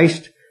doctrines of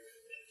Christ,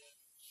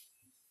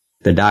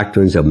 the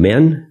doctrines of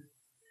men,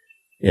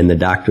 and the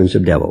doctrines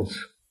of devils.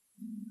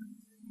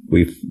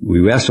 We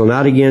wrestle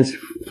not against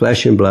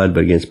flesh and blood,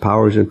 but against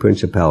powers and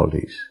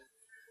principalities.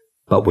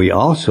 But we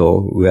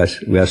also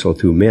wrestle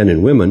through men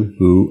and women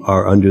who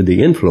are under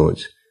the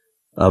influence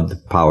of the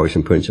powers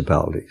and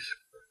principalities.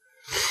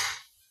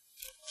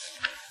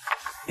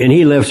 And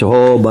he lists a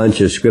whole bunch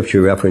of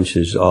scripture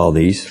references, all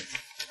these.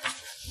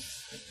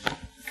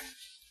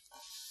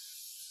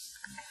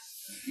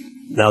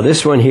 Now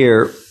this one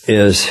here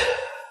is,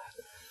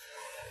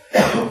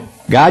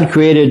 God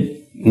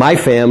created my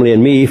family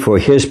and me for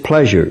His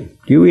pleasure.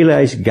 Do you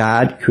realize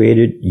God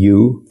created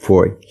you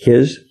for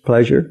His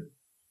pleasure?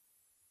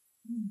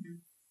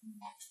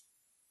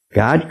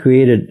 God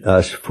created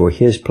us for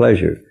His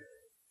pleasure.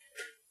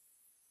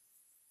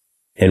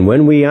 And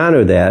when we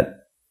honor that,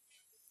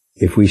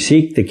 if we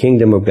seek the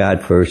kingdom of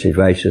God first and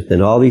righteousness,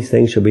 then all these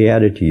things shall be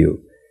added to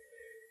you.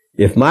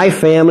 If my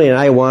family and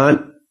I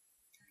want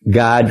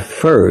God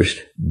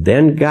first,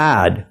 then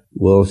God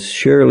will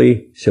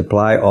surely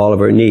supply all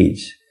of our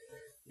needs.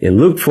 In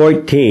Luke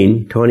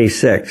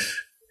 14:26,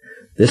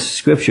 this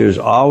scripture has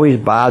always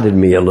bothered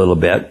me a little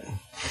bit.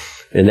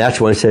 And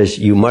that's when it says,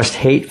 you must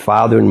hate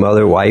father and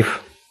mother,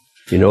 wife.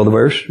 You know the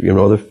verse? You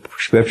know the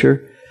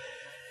scripture?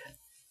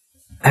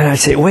 And I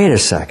say, wait a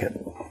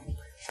second.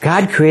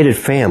 God created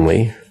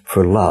family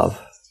for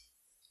love.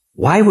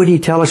 Why would He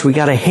tell us we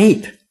got to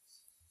hate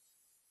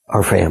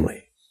our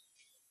family?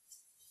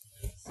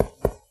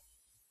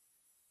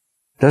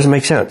 Doesn't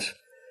make sense.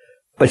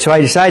 But so I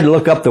decided to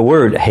look up the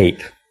word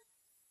hate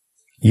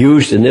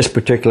used in this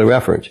particular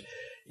reference.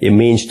 It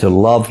means to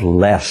love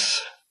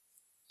less.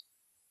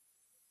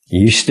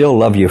 You still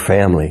love your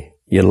family.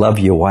 You love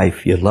your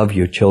wife. You love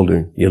your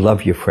children. You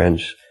love your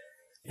friends.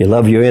 You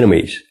love your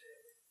enemies.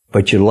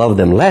 But you love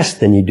them less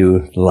than you do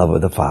the love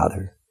of the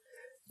Father.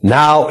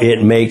 Now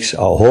it makes a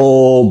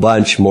whole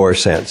bunch more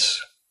sense.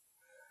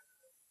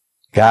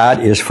 God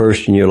is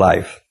first in your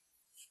life.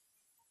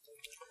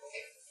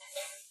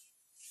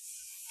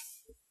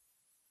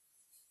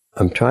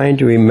 I'm trying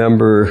to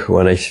remember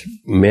when I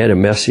made a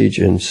message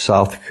in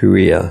South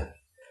Korea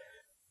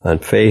on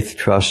faith,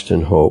 trust,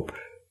 and hope.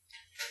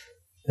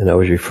 And I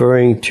was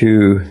referring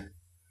to,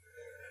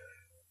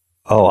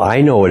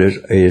 I know it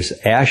is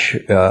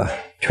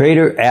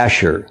Trader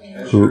Asher.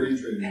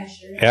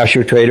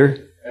 Asher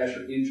Trader?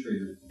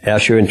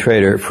 Asher and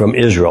Trader from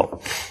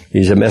Israel.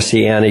 He's a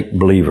Messianic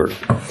believer.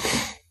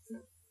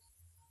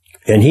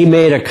 And he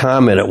made a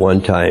comment at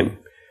one time.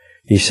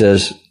 He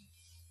says,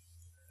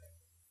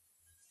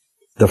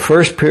 the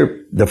first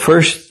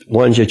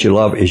ones that you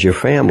love is your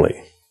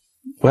family.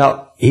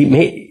 Well,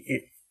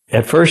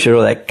 at first,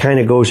 that kind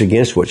of goes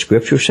against what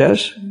Scripture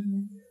says.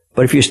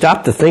 But if you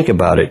stop to think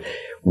about it,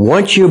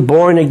 once you're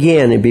born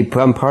again and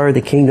become part of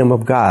the kingdom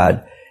of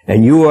God,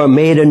 and you are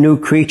made a new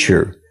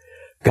creature,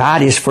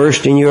 God is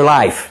first in your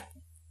life.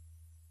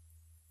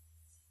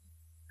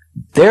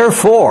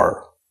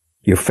 Therefore,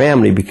 your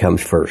family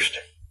becomes first.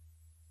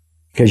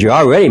 Because you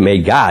already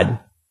made God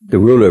the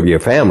ruler of your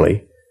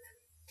family.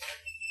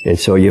 And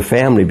so your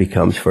family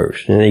becomes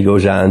first. And then he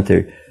goes on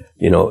to,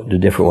 the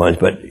different ones.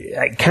 But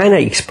it kind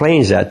of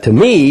explains that. To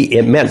me,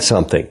 it meant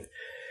something.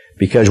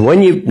 Because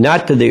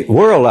not to the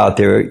world out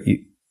there,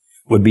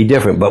 would be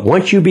different. But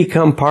once you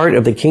become part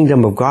of the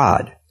kingdom of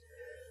God,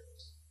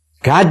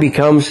 God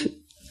becomes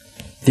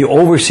the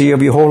overseer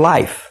of your whole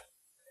life.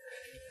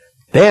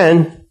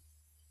 Then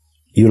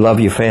you love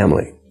your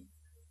family.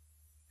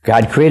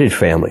 God created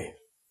family.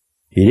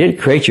 He didn't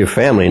create your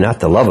family not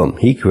to love them.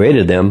 He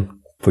created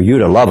them for you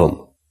to love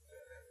them.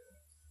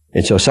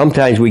 And so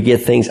sometimes we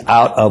get things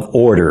out of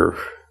order.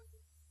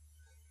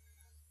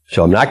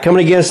 So I'm not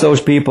coming against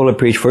those people that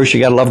preach first you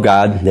got to love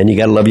God, then you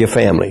got to love your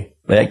family.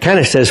 But it kind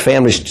of says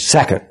family's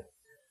second.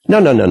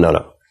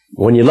 No.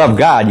 When you love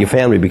God, your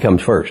family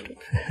becomes first.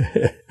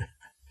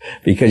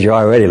 Because you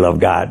already love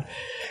God.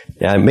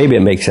 Yeah, maybe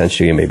it makes sense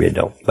to you, maybe it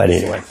don't. But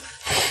anyway.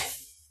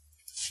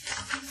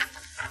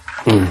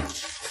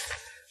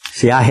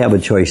 See, I have a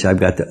choice. I've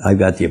got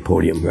the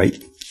podium,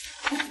 right?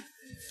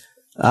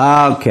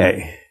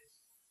 Okay.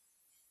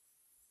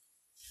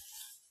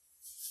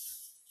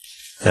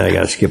 And I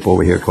got to skip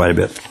over here quite a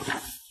bit.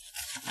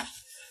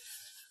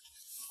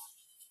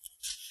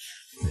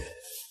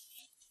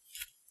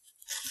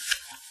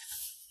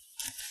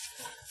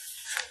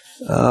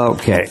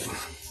 Okay.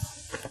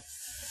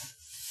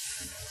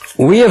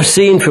 We have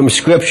seen from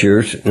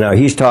scriptures, now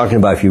he's talking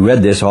about, if you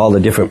read this, all the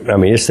different,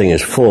 this thing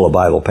is full of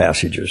Bible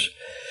passages.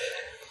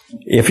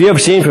 If you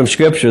have seen from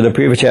scripture, the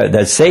previous chapter,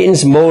 that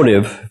Satan's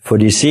motive for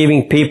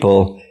deceiving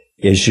people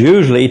is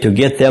usually to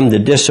get them to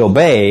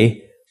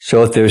disobey,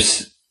 so that their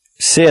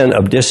sin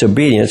of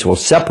disobedience will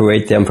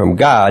separate them from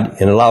God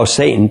and allow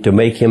Satan to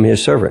make him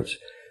his servants.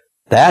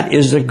 That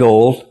is the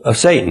goal of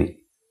Satan.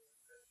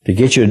 To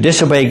get you to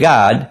disobey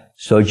God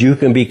so that you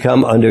can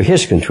become under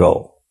his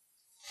control.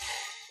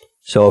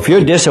 So if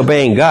you're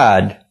disobeying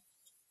God,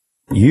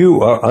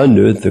 you are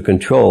under the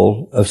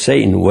control of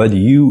Satan, whether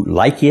you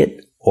like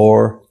it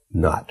or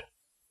not.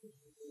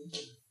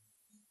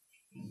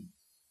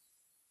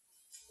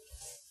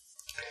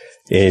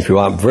 And if you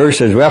want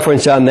verses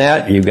reference on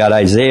that, you've got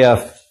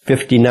Isaiah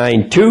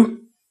 59:2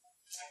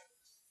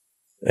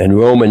 and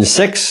Romans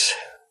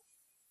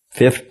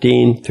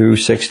 6:15 through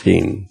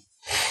 16.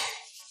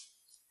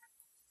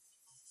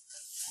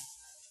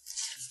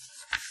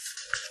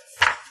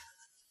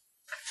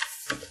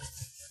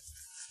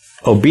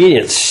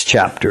 Obedience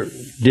chapter.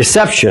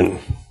 Deception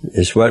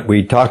is what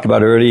we talked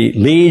about earlier,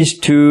 leads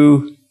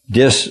to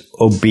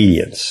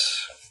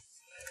disobedience.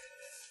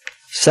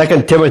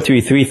 2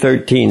 Timothy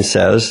 3:13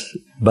 says,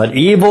 "But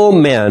evil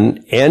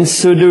men and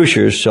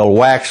seducers shall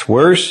wax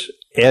worse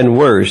and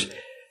worse,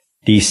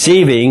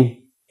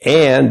 deceiving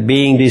and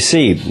being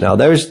deceived." Now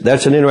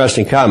that's an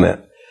interesting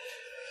comment.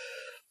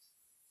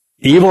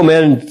 Evil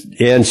men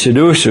and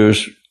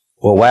seducers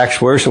will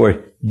wax worse and worse,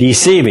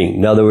 deceiving.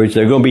 In other words,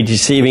 they're going to be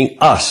deceiving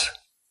us.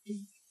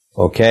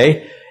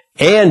 Okay?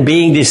 And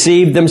being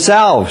deceived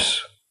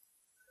themselves.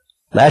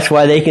 That's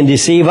why they can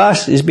deceive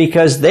us, is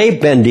because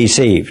they've been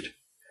deceived.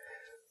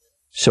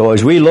 So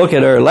as we look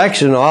at our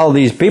election, all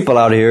these people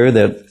out here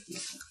that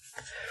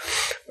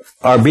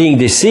are being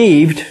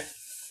deceived,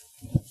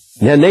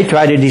 then they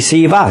try to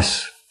deceive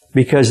us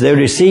because they're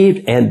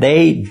deceived and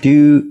they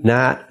do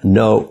not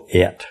know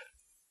it.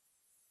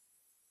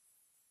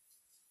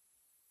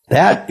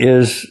 That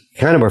is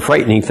kind of a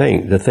frightening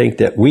thing, to think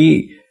that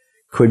we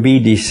could be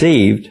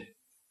deceived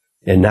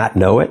and not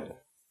know it.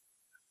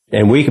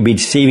 And we could be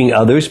deceiving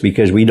others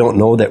because we don't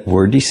know that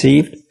we're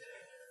deceived.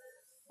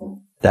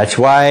 That's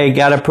why I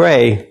got to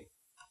pray,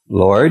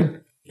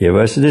 Lord, give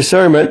us the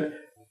discernment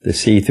to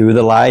see through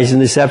the lies and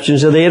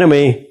deceptions of the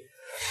enemy,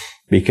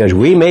 because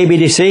we may be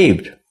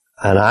deceived.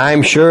 And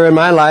I'm sure in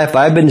my life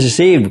I've been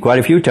deceived quite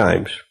a few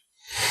times.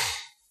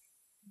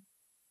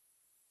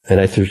 And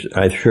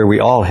I'm sure we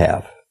all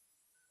have.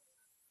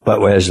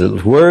 But as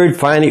the Word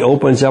finally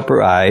opens up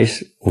our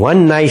eyes,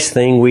 one nice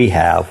thing we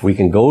have, we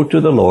can go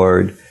to the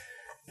Lord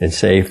and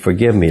say,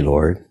 "Forgive me,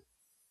 Lord.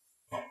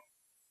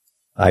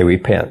 I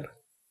repent."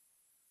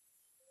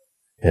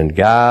 And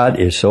God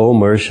is so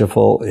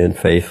merciful and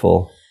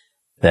faithful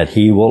that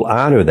He will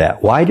honor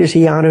that. Why does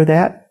He honor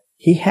that?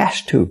 He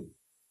has to.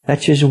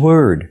 That's His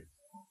Word.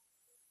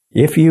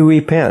 If you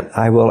repent,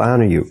 I will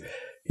honor you.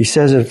 He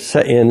says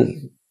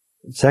in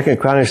 2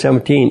 Chronicles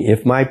 17,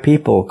 if my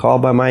people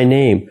called by my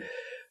name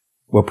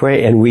will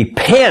pray and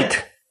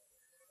repent,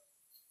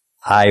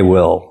 I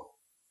will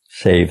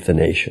save the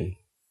nation.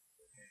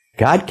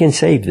 God can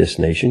save this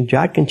nation.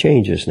 God can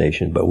change this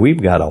nation. But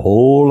we've got a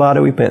whole lot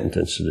of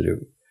repentance to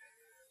do.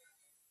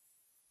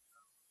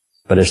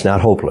 But it's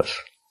not hopeless.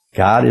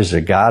 God is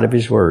the God of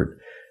His Word.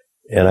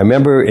 And I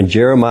remember in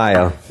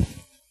Jeremiah,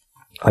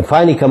 I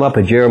finally come up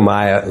with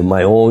Jeremiah in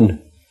my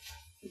own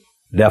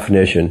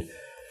definition.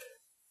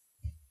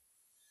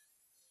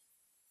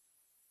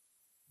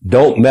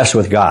 Don't mess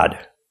with God.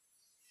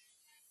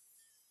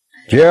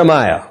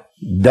 Jeremiah,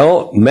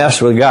 don't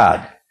mess with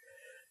God.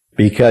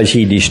 Because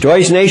He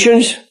destroys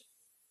nations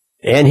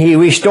and He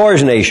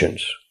restores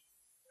nations.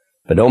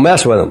 But don't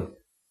mess with Him.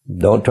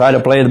 Don't try to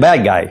play the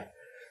bad guy,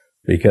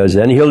 because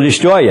then He'll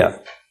destroy you.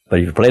 But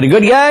if you play the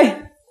good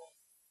guy,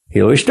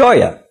 He'll restore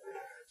you.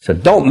 So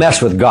don't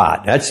mess with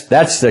God.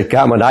 That's the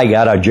comment I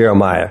got out of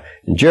Jeremiah.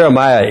 And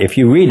Jeremiah, if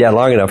you read that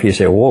long enough, you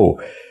say, whoa,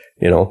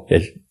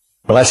 it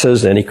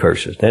blesses, then he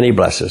curses. Then he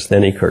blesses,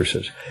 then he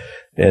curses.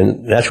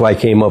 And that's why I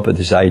came up with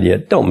this idea.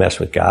 Don't mess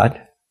with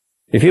God.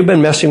 If you've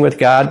been messing with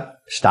God,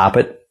 stop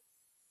it.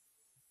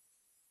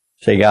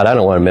 Say, God, I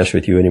don't want to mess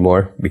with you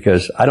anymore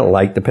because I don't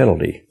like the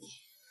penalty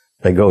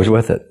that goes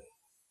with it.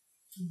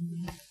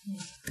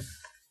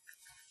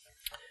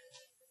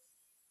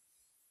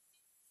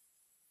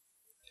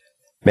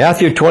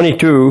 Matthew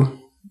 22,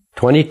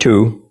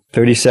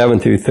 37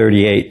 through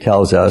 38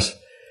 tells us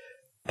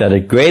that the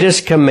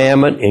greatest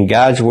commandment in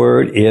God's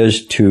Word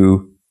is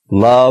to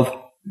love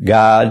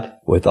God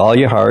with all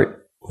your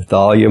heart, with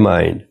all your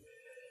mind.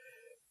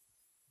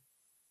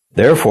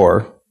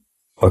 Therefore,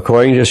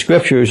 according to the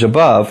scriptures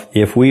above,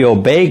 if we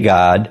obey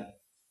God,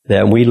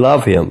 then we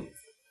love Him.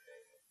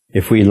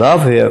 If we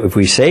love Him, if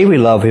we say we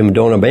love Him and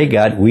don't obey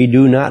God, we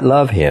do not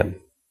love Him.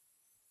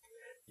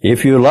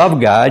 If you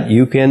love God,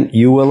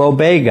 you will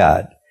obey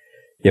God.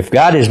 If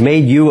God has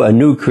made you a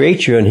new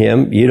creature in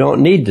Him, you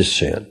don't need to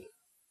sin.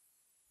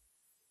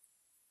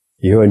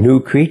 You're a new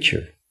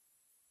creature.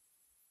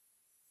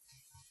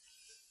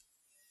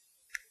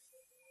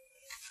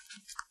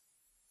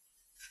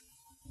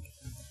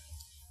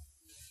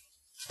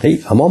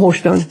 Hey, I'm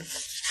almost done.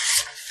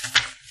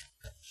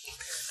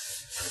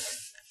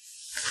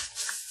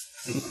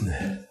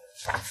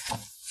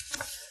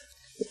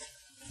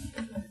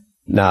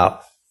 Now,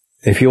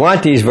 if you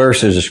want these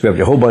verses of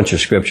Scripture, a whole bunch of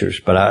Scriptures,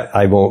 but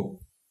I won't,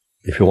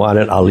 if you want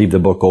it, I'll leave the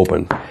book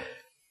open.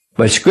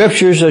 But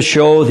Scriptures that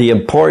show the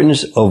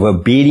importance of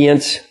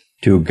obedience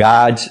to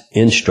God's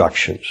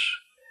instructions.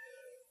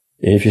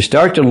 And if you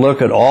start to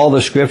look at all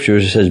the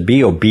Scriptures, it says,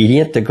 be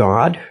obedient to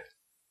God.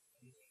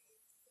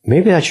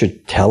 Maybe that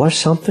should tell us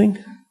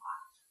something.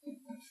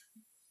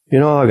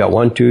 I got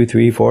 1, 2,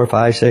 3, 4,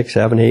 5, 6,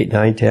 7, 8,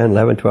 9, 10,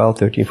 11, 12,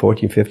 13,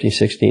 14, 15,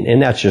 16,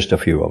 and that's just a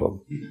few of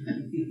them.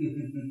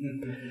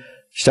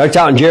 Starts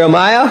out in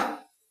Jeremiah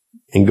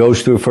and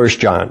goes through 1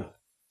 John.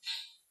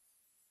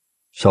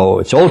 So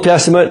it's Old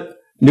Testament,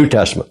 New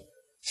Testament.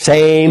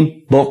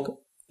 Same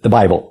book, the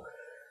Bible.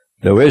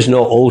 There is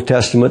no Old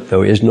Testament,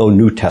 there is no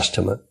New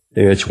Testament.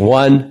 It's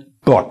one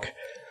book.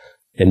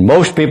 And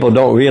most people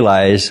don't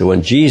realize that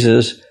when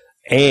Jesus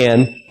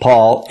and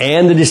Paul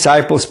and the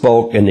disciples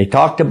spoke and they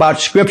talked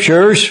about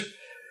scriptures,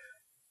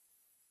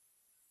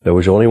 there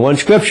was only one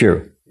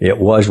scripture. It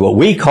was what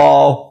we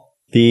call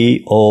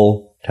the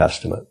Old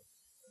Testament.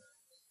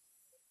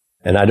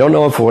 And I don't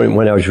know if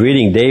when I was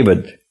reading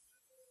David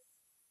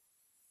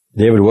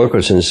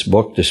Wilkerson's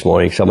book this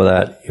morning, some of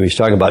that, he was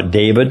talking about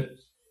David,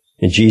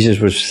 and Jesus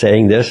was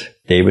saying this,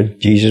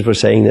 Jesus was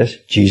saying this,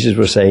 Jesus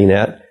was saying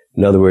that.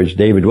 In other words,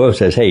 David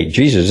Wilkerson says, hey,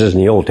 Jesus isn't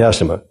the Old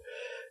Testament.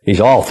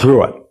 He's all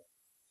through it.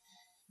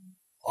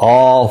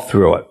 All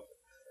through it.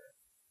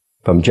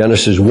 From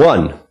Genesis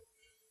 1.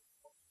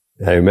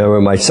 I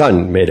remember my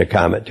son made a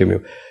comment to me.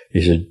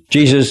 He said,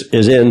 Jesus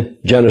is in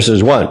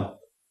Genesis 1.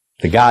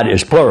 The God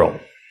is plural.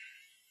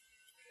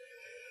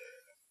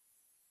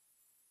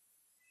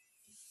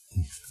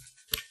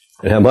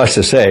 And I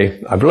must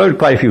say, I've learned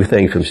quite a few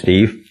things from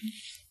Steve.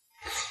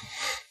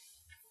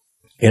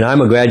 And I'm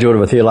a graduate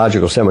of a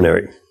theological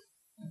seminary.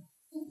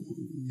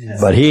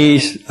 But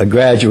he's a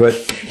graduate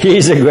of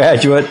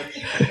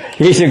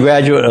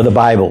the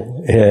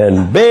Bible.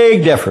 And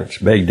big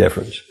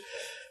difference.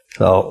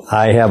 So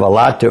I have a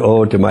lot to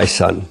owe to my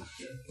son.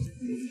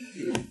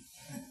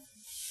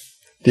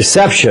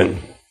 Deception.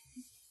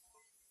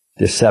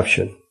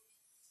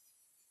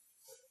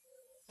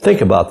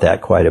 Think about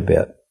that quite a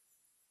bit.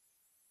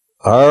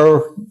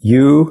 Are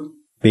you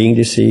being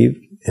deceived?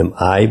 Am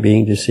I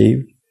being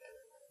deceived?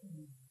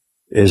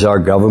 Is our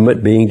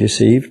government being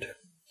deceived?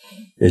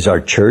 Is our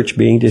church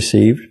being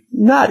deceived?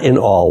 Not in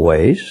all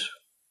ways.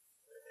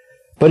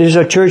 But is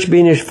our church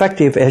being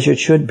effective as it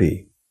should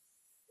be?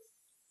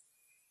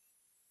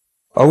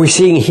 Are we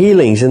seeing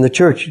healings in the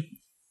church?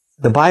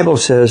 The Bible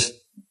says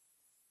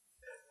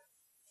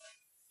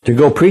to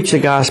go preach the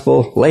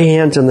gospel, lay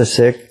hands on the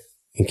sick,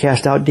 and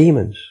cast out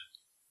demons.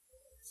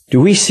 Do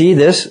we see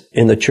this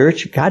in the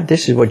church? God,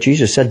 this is what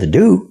Jesus said to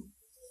do.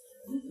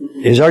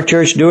 Is our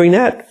church doing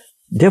that?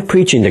 They're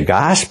preaching the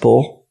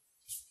gospel.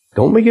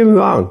 Don't get me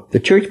wrong. The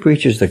church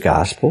preaches the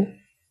gospel.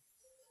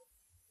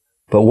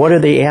 But what are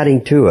they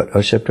adding to it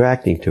or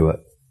subtracting to it?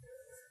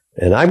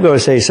 And I'm going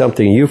to say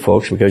something to you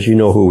folks because you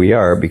know who we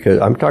are,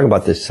 because I'm talking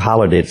about this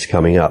holiday that's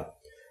coming up.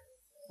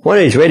 One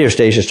of these radio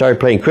stations started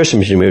playing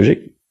Christmas music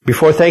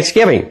before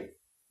Thanksgiving.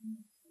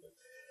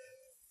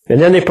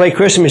 And then they play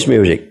Christmas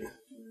music.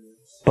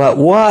 But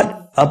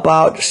what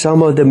about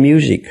some of the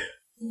music?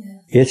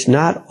 It's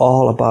not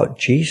all about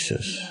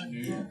Jesus.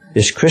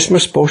 Is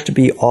Christmas supposed to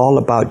be all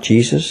about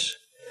Jesus?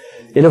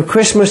 And if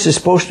Christmas is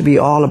supposed to be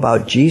all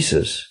about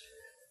Jesus,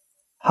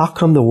 how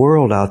come the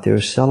world out there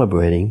is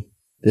celebrating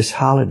this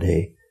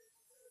holiday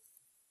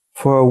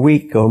for a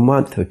week or a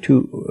month or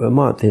a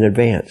month in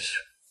advance?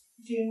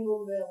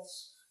 Jingle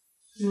bells.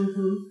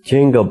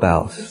 Jingle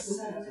bells.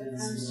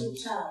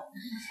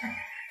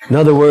 In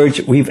other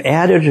words, we've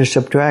added or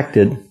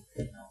subtracted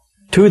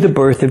to the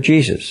birth of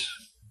Jesus.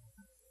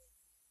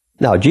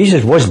 Now,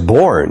 Jesus was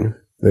born.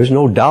 There's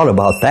no doubt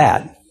about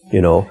that,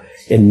 you know.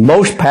 And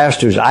most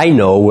pastors I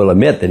know will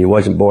admit that he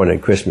wasn't born on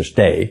Christmas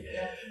Day.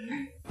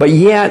 But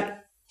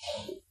yet,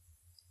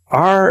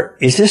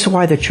 is this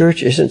why the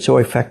church isn't so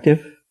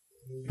effective?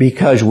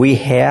 Because we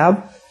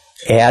have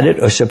added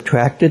or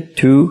subtracted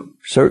to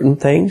certain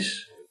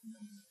things?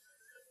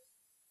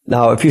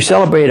 Now, if you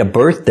celebrate a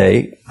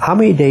birthday, how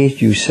many days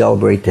do you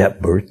celebrate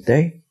that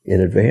birthday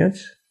in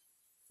advance?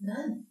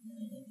 None.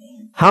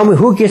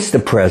 Who gets the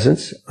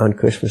presents on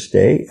Christmas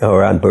Day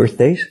or on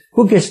birthdays?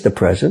 Who gets the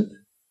present?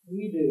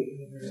 We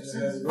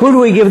do. Who do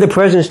we give the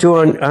presents to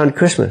on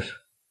Christmas?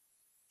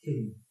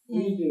 We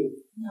do.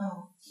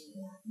 No.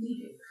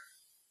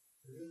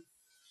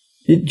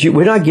 We do.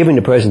 We're not giving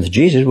the present to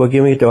Jesus. We're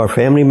giving it to our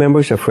family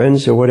members, our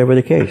friends, or whatever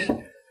the case.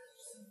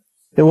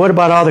 Then what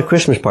about all the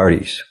Christmas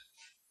parties?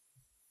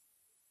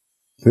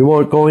 We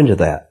won't go into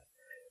that.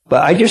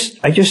 But I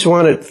just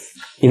wanted,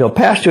 you know,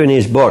 Pastor in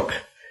his book,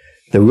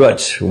 The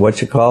Roots,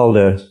 what's it called?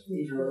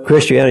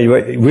 Christianity,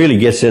 really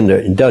gets into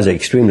and does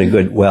extremely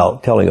good,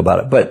 telling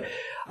about it. But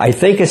I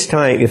think it's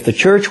time, if the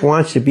church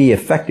wants to be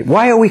effective,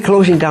 why are we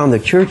closing down the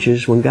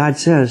churches when God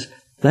says,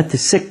 let the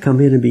sick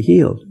come in and be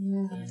healed?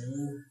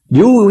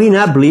 Do we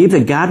not believe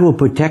that God will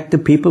protect the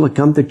people that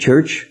come to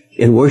church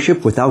and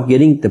worship without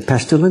getting the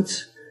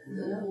pestilence?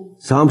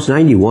 Psalms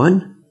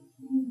 91.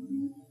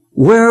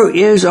 Where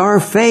is our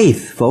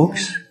faith,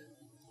 folks?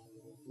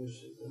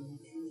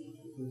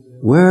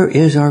 Where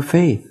is our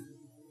faith?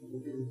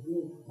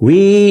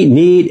 We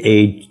need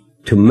a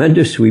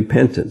tremendous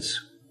repentance.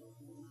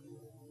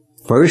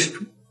 First,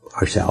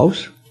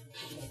 ourselves,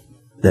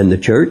 then the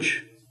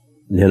church,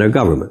 then our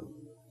government.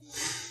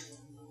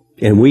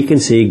 And we can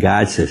see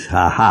God says,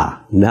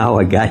 ha, now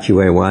I got you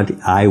where I want.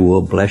 I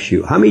will bless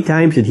you. How many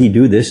times did he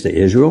do this to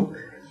Israel?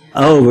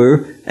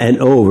 Over and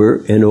over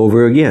and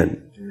over again.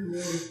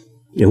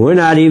 And we're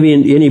not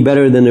even any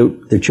better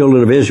than the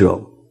children of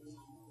Israel.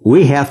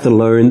 We have to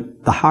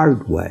learn the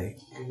hard way.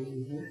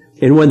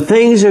 And when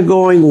things are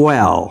going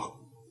well,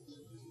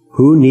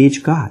 who needs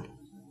God?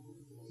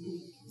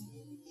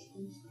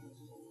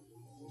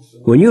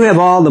 When you have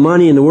all the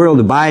money in the world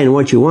to buy and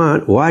what you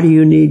want, why do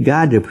you need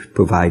God to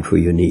provide for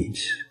your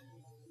needs?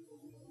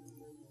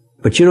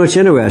 But you know, it's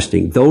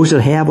interesting. Those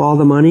that have all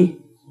the money,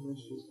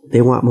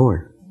 they want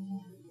more.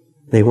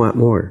 They want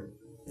more.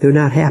 They're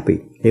not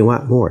happy. They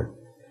want more.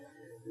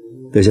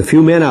 There's a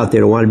few men out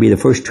there that want to be the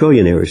first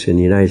trillionaires in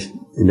the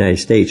United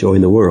States or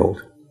in the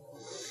world.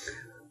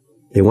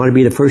 They want to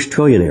be the first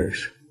trillionaires.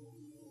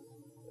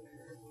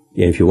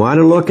 And if you want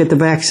to look at the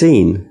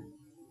vaccine,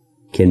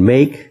 can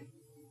make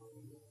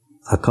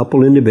a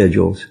couple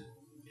individuals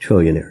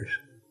trillionaires.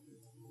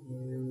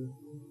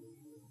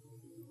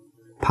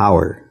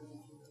 Power.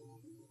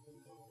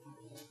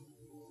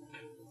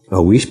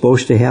 Are we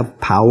supposed to have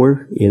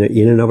power in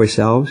and of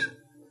ourselves?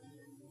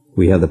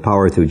 We have the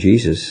power through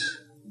Jesus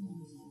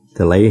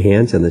to lay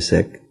hands on the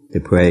sick, to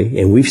pray.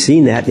 And we've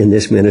seen that in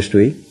this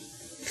ministry.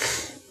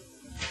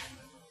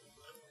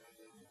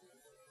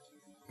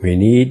 We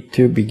need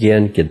to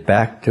get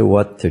back to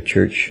what the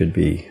church should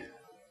be.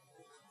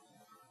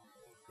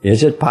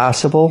 Is it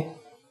possible?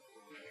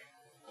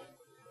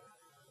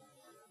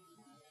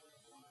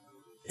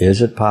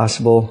 Is it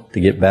possible to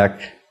get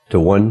back to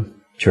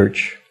one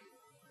church?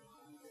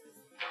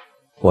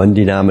 One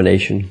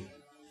denomination?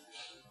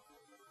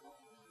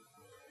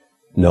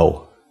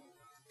 No.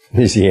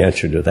 Is the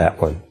answer to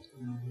that one.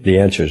 The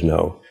answer is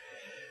no.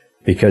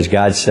 Because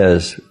God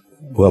says,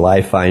 will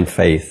I find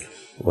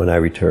faith when I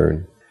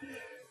return?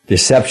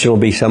 Deception will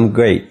be some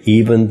great,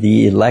 even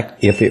the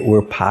elect, if it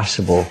were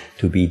possible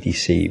to be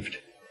deceived.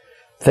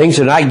 Things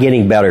are not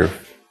getting better.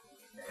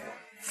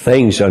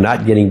 Things are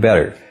not getting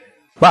better.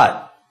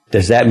 But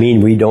does that mean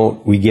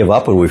we give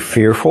up and we're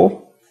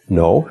fearful?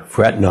 No,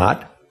 fret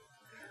not.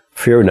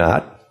 Fear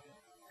not.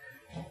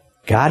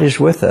 God is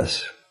with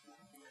us.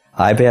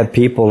 I've had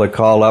people that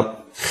call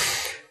up,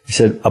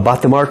 said,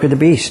 about the mark of the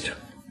beast.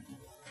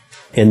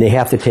 And they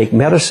have to take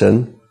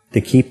medicine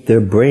to keep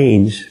their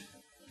brains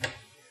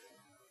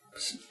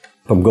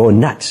from going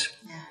nuts.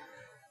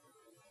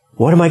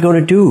 What am I going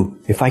to do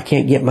if I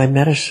can't get my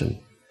medicine?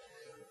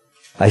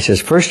 I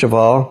says, first of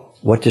all,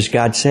 what does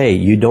God say?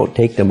 You don't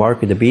take the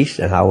mark of the beast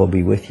and I will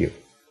be with you.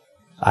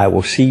 I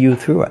will see you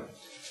through it.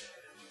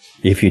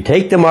 If you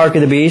take the mark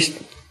of the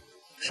beast,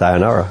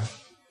 sayonara.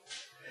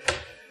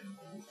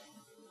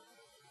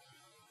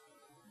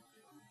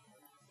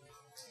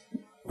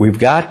 We've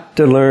got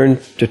to learn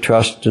to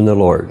trust in the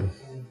Lord.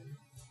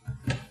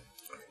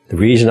 The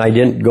reason I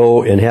didn't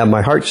go and have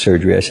my heart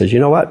surgery, I said, you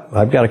know what?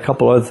 I've got a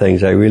couple other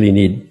things I really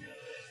need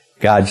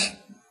God's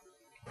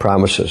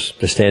promises,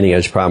 to standing on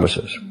His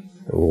promises.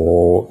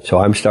 So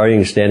I'm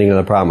starting standing on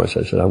the promise.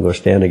 I said, I'm going to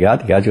stand to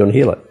God. God's going to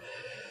heal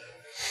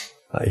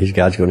it.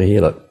 God's going to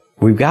heal it.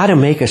 We've got to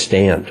make a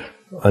stand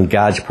on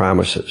God's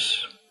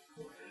promises.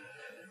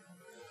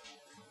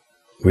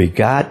 We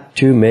got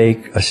to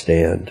make a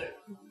stand.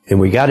 And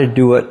we got to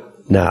do it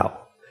now.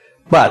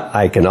 But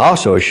I can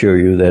also assure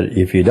you that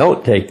if you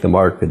don't take the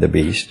mark of the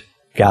beast,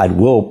 God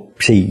will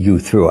see you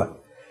through it.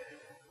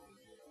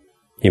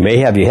 You may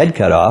have your head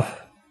cut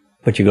off,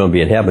 but you're going to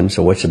be in heaven,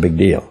 so what's the big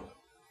deal?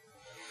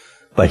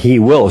 But He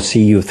will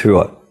see you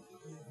through it.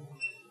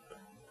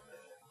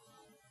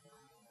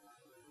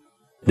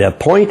 The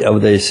point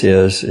of this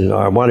is, and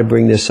I want to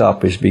bring this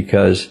up, is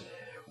because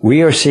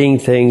we are seeing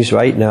things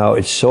right now.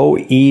 It's so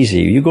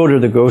easy. You go to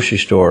the grocery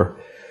store,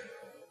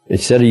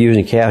 instead of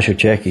using cash or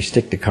check, you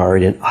stick the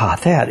card in.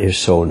 That is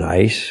so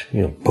nice.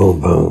 Boom,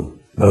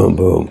 boom, boom,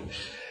 boom.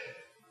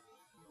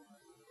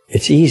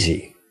 It's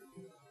easy.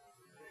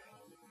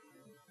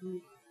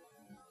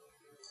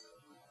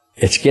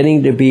 It's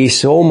getting to be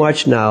so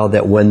much now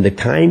that when the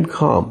time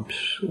comes,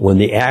 when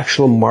the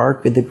actual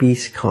mark of the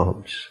beast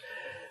comes,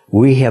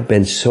 we have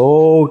been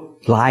so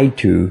lied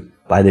to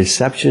by the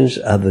deceptions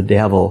of the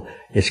devil,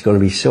 it's going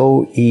to be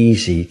so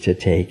easy to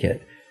take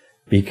it.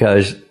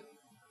 Because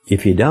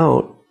if you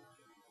don't,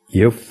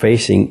 you're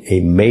facing a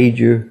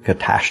major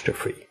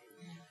catastrophe.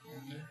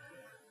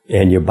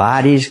 And your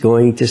body's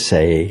going to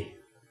say,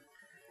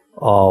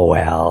 oh,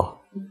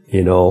 well,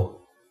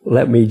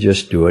 let me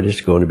just do it.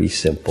 It's going to be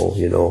simple,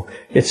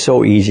 It's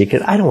so easy.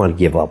 I don't want to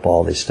give up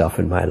all this stuff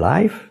in my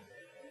life.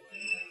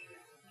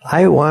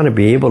 I want to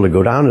be able to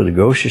go down to the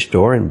grocery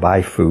store and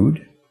buy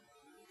food.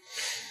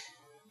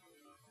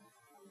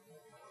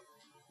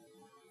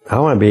 I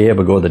want to be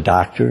able to go to the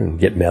doctor and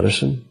get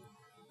medicine.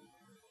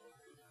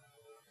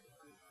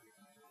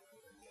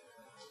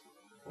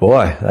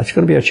 Boy, that's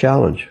going to be a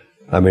challenge.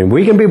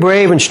 We can be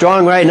brave and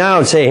strong right now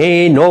and say,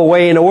 hey, no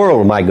way in the world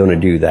am I going to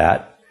do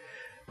that.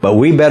 But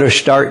we better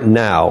start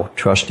now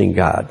trusting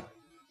God.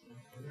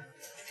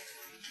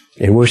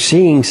 And we're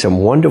seeing some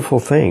wonderful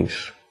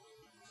things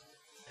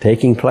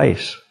taking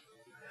place.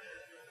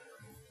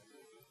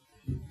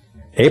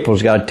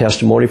 April's got a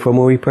testimony from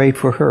when we prayed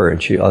for her,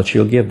 and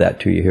she'll give that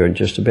to you here in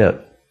just a bit.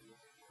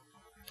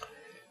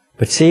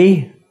 But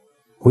see,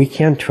 we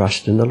can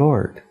trust in the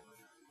Lord.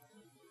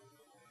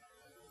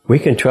 We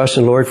can trust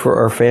in the Lord for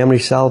our family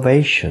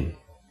salvation.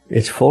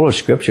 It's full of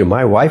Scripture.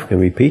 My wife can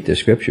repeat the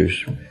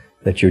Scriptures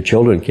that your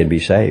children can be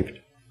saved.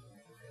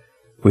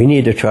 We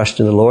need to trust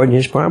in the Lord and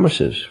His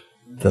promises.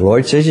 If the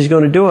Lord says He's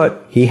going to do it,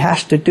 He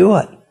has to do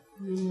it.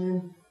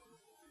 Amen.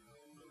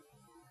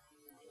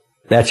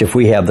 That's if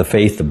we have the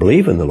faith to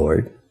believe in the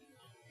Lord.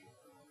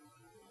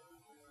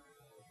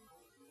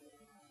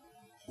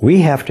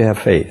 We have to have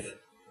faith.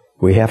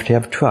 We have to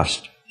have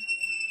trust.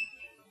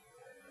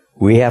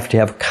 We have to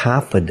have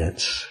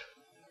confidence.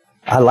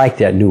 I like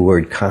that new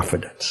word,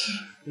 confidence.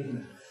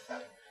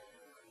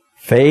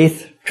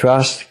 Faith,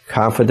 trust,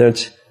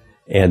 confidence,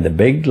 and the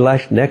big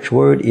next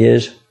word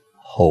is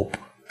hope.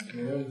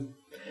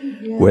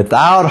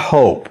 Without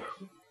hope,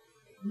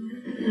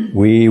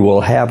 we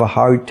will have a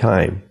hard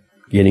time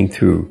getting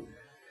through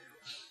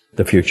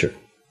the future.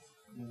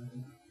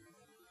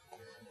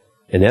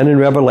 And then in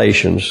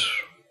Revelations,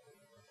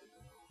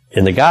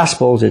 in the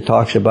Gospels, it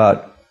talks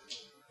about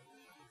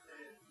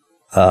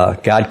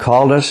God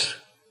called us.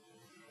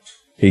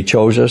 He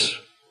chose us.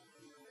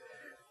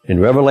 In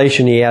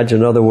Revelation, He adds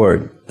another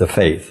word, the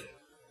faith.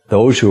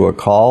 Those who are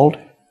called,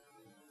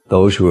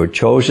 those who are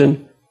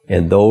chosen,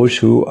 and those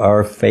who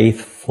are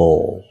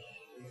faithful.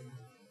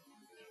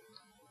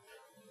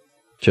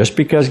 Just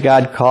because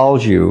God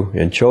calls you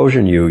and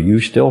chosen you, you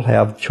still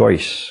have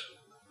choice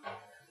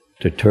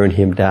to turn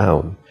Him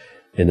down.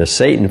 And the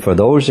Satan, for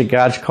those that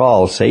God's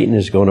called, Satan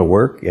is going to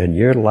work in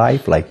your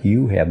life like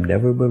you have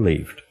never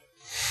believed.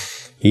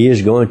 He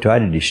is going to try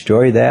to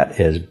destroy that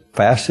as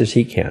fast as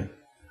he can.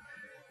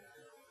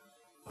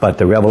 But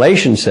the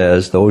Revelation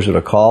says those that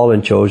are called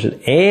and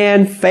chosen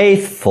and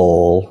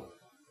faithful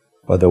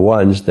are the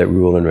ones that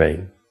rule and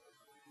reign.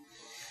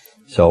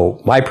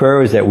 So my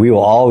prayer is that we will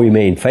all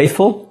remain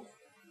faithful.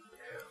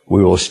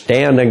 We will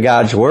stand on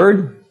God's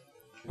Word.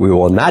 We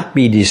will not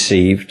be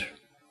deceived.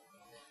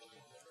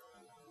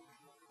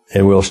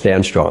 And we'll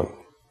stand strong.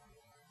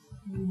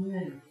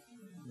 Amen.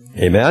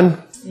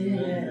 Amen?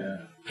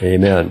 Amen.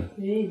 Amen.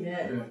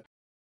 Amen.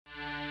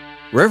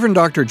 Reverend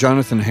Dr.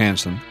 Jonathan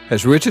Hansen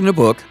has written a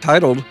book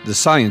titled The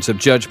Science of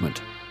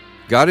Judgment.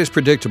 God is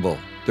predictable.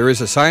 There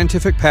is a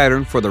scientific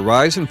pattern for the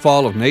rise and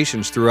fall of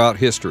nations throughout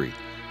history.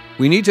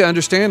 We need to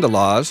understand the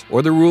laws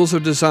or the rules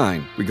of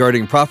design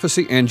regarding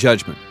prophecy and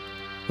judgment.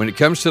 When it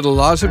comes to the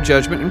laws of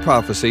judgment and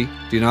prophecy,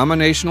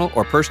 denominational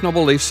or personal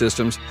belief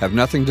systems have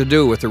nothing to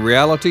do with the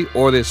reality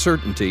or the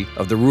certainty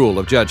of the rule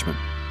of judgment.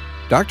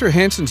 Dr.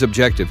 Hansen's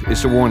objective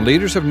is to warn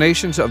leaders of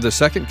nations of the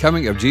second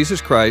coming of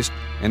Jesus Christ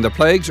and the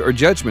plagues or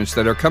judgments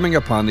that are coming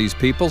upon these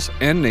peoples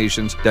and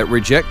nations that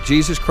reject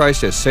Jesus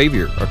Christ as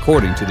Savior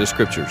according to the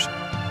Scriptures.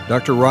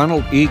 Dr.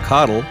 Ronald E.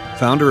 Cottle,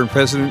 founder and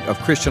president of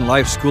Christian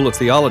Life School of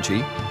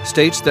Theology,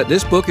 states that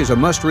this book is a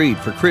must-read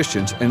for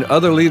Christians and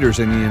other leaders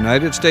in the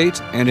United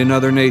States and in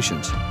other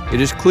nations.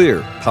 It is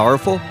clear,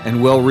 powerful,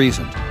 and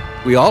well-reasoned.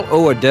 We all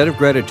owe a debt of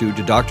gratitude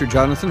to Dr.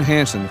 Jonathan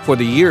Hansen for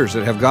the years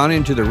that have gone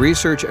into the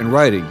research and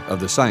writing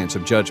of The Science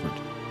of Judgment.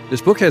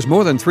 This book has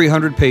more than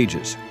 300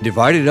 pages,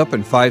 divided up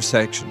in 5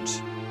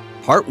 sections.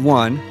 Part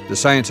 1, The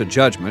Science of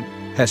Judgment,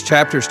 has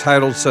chapters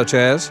titled such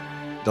as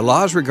The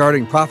Laws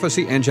Regarding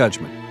Prophecy and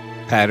Judgment,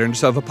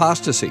 Patterns of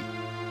Apostasy,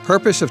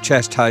 Purpose of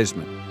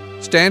Chastisement,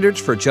 Standards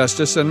for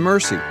Justice and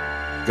Mercy,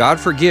 God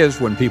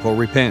Forgives when People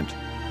Repent,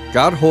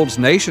 God Holds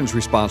Nations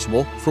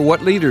Responsible for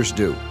What Leaders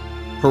Do,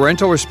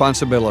 Parental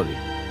Responsibility,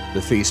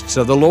 The Feasts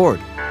of the Lord,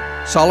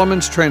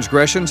 Solomon's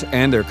Transgressions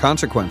and Their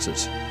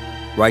Consequences,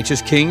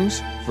 Righteous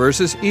Kings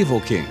versus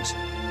Evil Kings,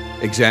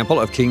 Example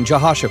of King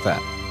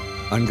Jehoshaphat,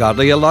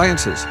 Ungodly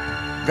Alliances,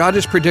 God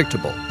is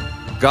Predictable,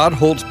 God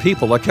Holds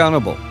People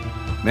Accountable,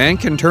 Man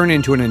can turn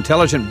into an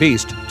intelligent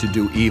beast to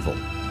do evil.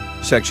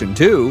 Section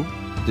 2,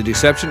 The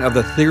Deception of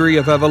the Theory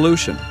of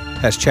Evolution,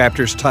 has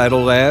chapters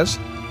titled as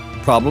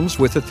Problems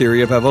with the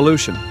Theory of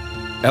Evolution,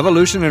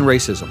 Evolution and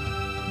Racism,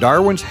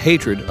 Darwin's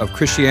Hatred of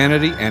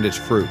Christianity and Its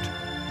Fruit.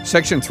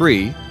 Section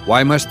 3,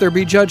 Why Must There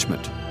Be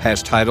Judgment,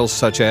 has titles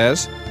such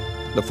as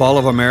The Fall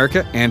of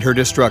America and Her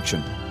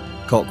Destruction,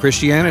 Cult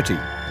Christianity,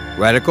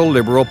 Radical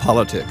Liberal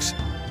Politics.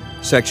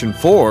 Section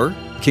 4,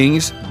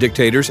 Kings,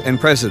 Dictators,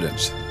 and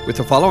Presidents, with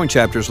the following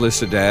chapters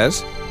listed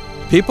as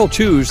People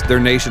Choose Their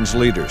Nation's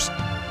Leaders,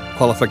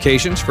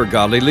 Qualifications for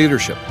Godly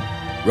Leadership,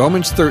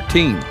 Romans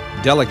 13,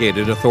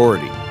 Delegated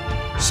Authority.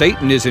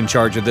 Satan is in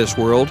charge of this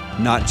world,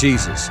 not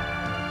Jesus.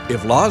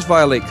 If laws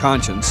violate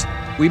conscience,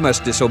 we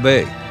must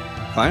disobey.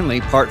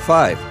 Finally, Part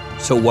 5,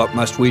 So What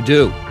Must We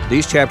Do?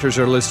 These chapters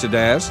are listed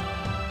as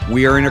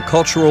We Are in a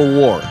Cultural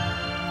War,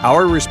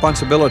 Our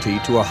Responsibility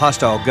to a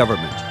Hostile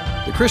Government,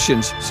 The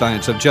Christian's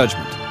Science of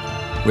Judgment.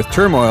 With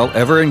turmoil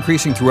ever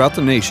increasing throughout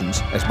the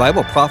nations, as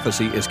Bible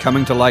prophecy is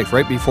coming to life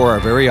right before our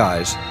very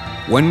eyes,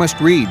 one must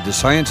read The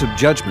Science of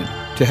Judgment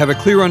to have a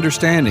clear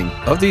understanding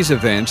of these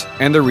events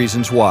and the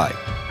reasons why.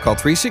 Call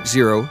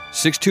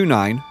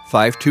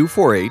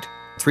 360-629-5248,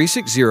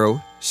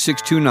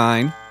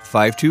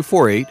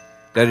 360-629-5248,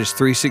 that is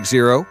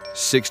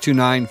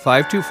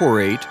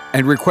 360-629-5248,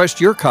 and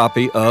request your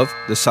copy of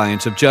The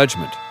Science of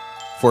Judgment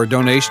for a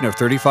donation of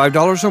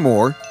 $35 or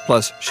more,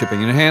 plus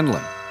shipping and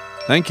handling.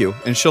 Thank you,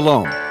 and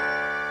shalom.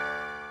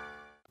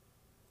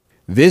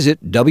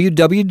 Visit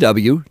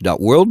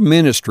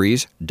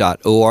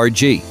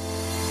www.worldministries.org.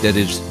 That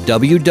is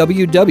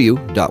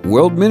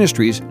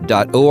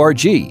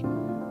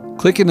www.worldministries.org.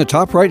 Click in the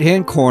top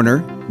right-hand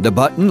corner the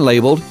button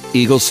labeled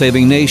Eagle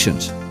Saving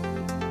Nations.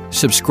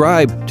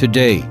 Subscribe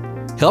today.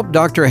 Help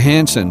Dr.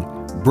 Hansen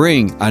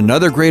bring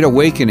another great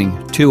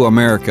awakening to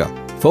America,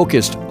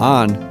 focused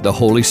on the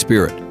Holy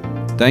Spirit.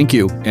 Thank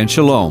you, and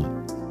shalom.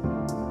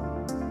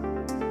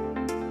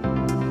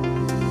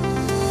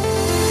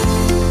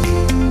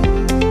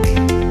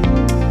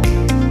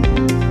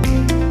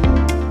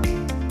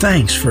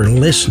 Thanks for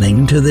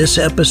listening to this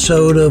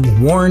episode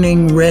of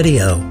Warning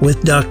Radio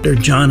with Dr.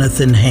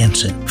 Jonathan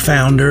Hansen,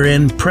 founder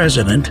and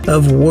president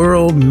of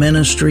World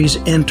Ministries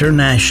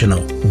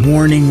International.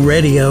 Warning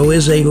Radio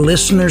is a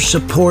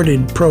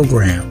listener-supported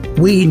program.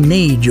 We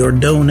need your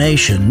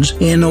donations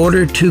in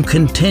order to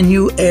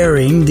continue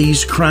airing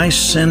these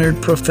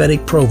Christ-centered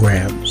prophetic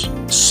programs.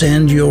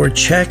 Send your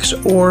checks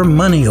or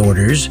money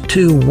orders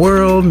to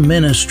World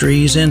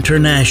Ministries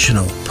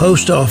International,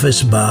 Post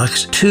Office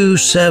Box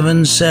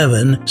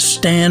 277,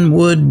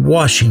 Stanwood,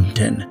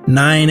 Washington,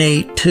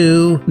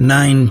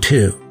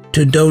 98292.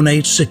 To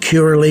donate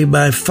securely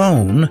by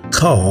phone,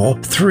 call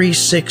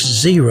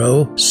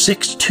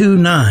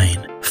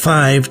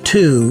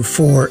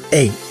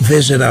 360-629-5248.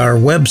 Visit our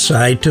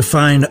website to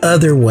find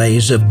other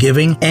ways of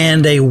giving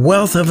and a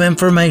wealth of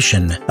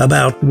information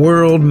about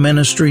World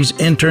Ministries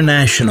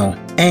International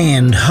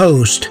and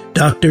host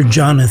Dr.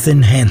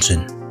 Jonathan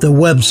Hansen. The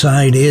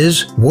website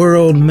is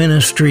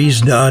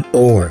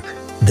worldministries.org.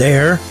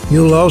 There,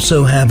 you'll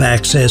also have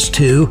access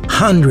to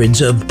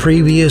hundreds of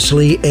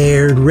previously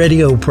aired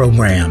radio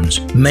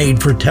programs,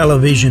 made for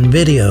television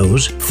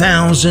videos,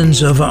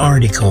 thousands of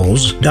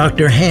articles,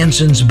 Dr.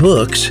 Hansen's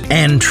books,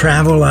 and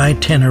travel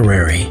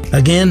itinerary.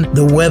 Again,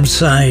 the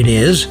website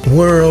is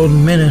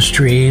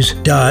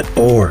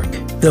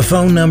worldministries.org. The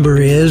phone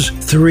number is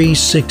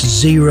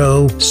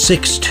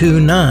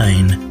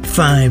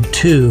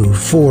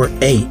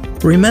 360-629-5248.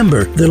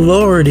 Remember, the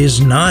Lord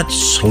is not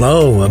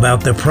slow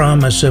about the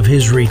promise of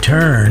His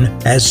return,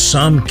 as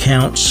some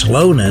count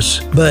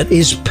slowness, but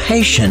is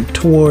patient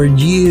toward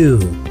you,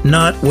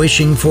 not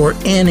wishing for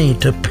any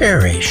to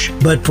perish,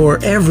 but for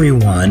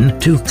everyone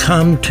to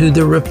come to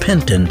the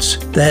repentance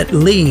that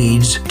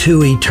leads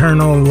to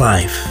eternal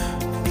life.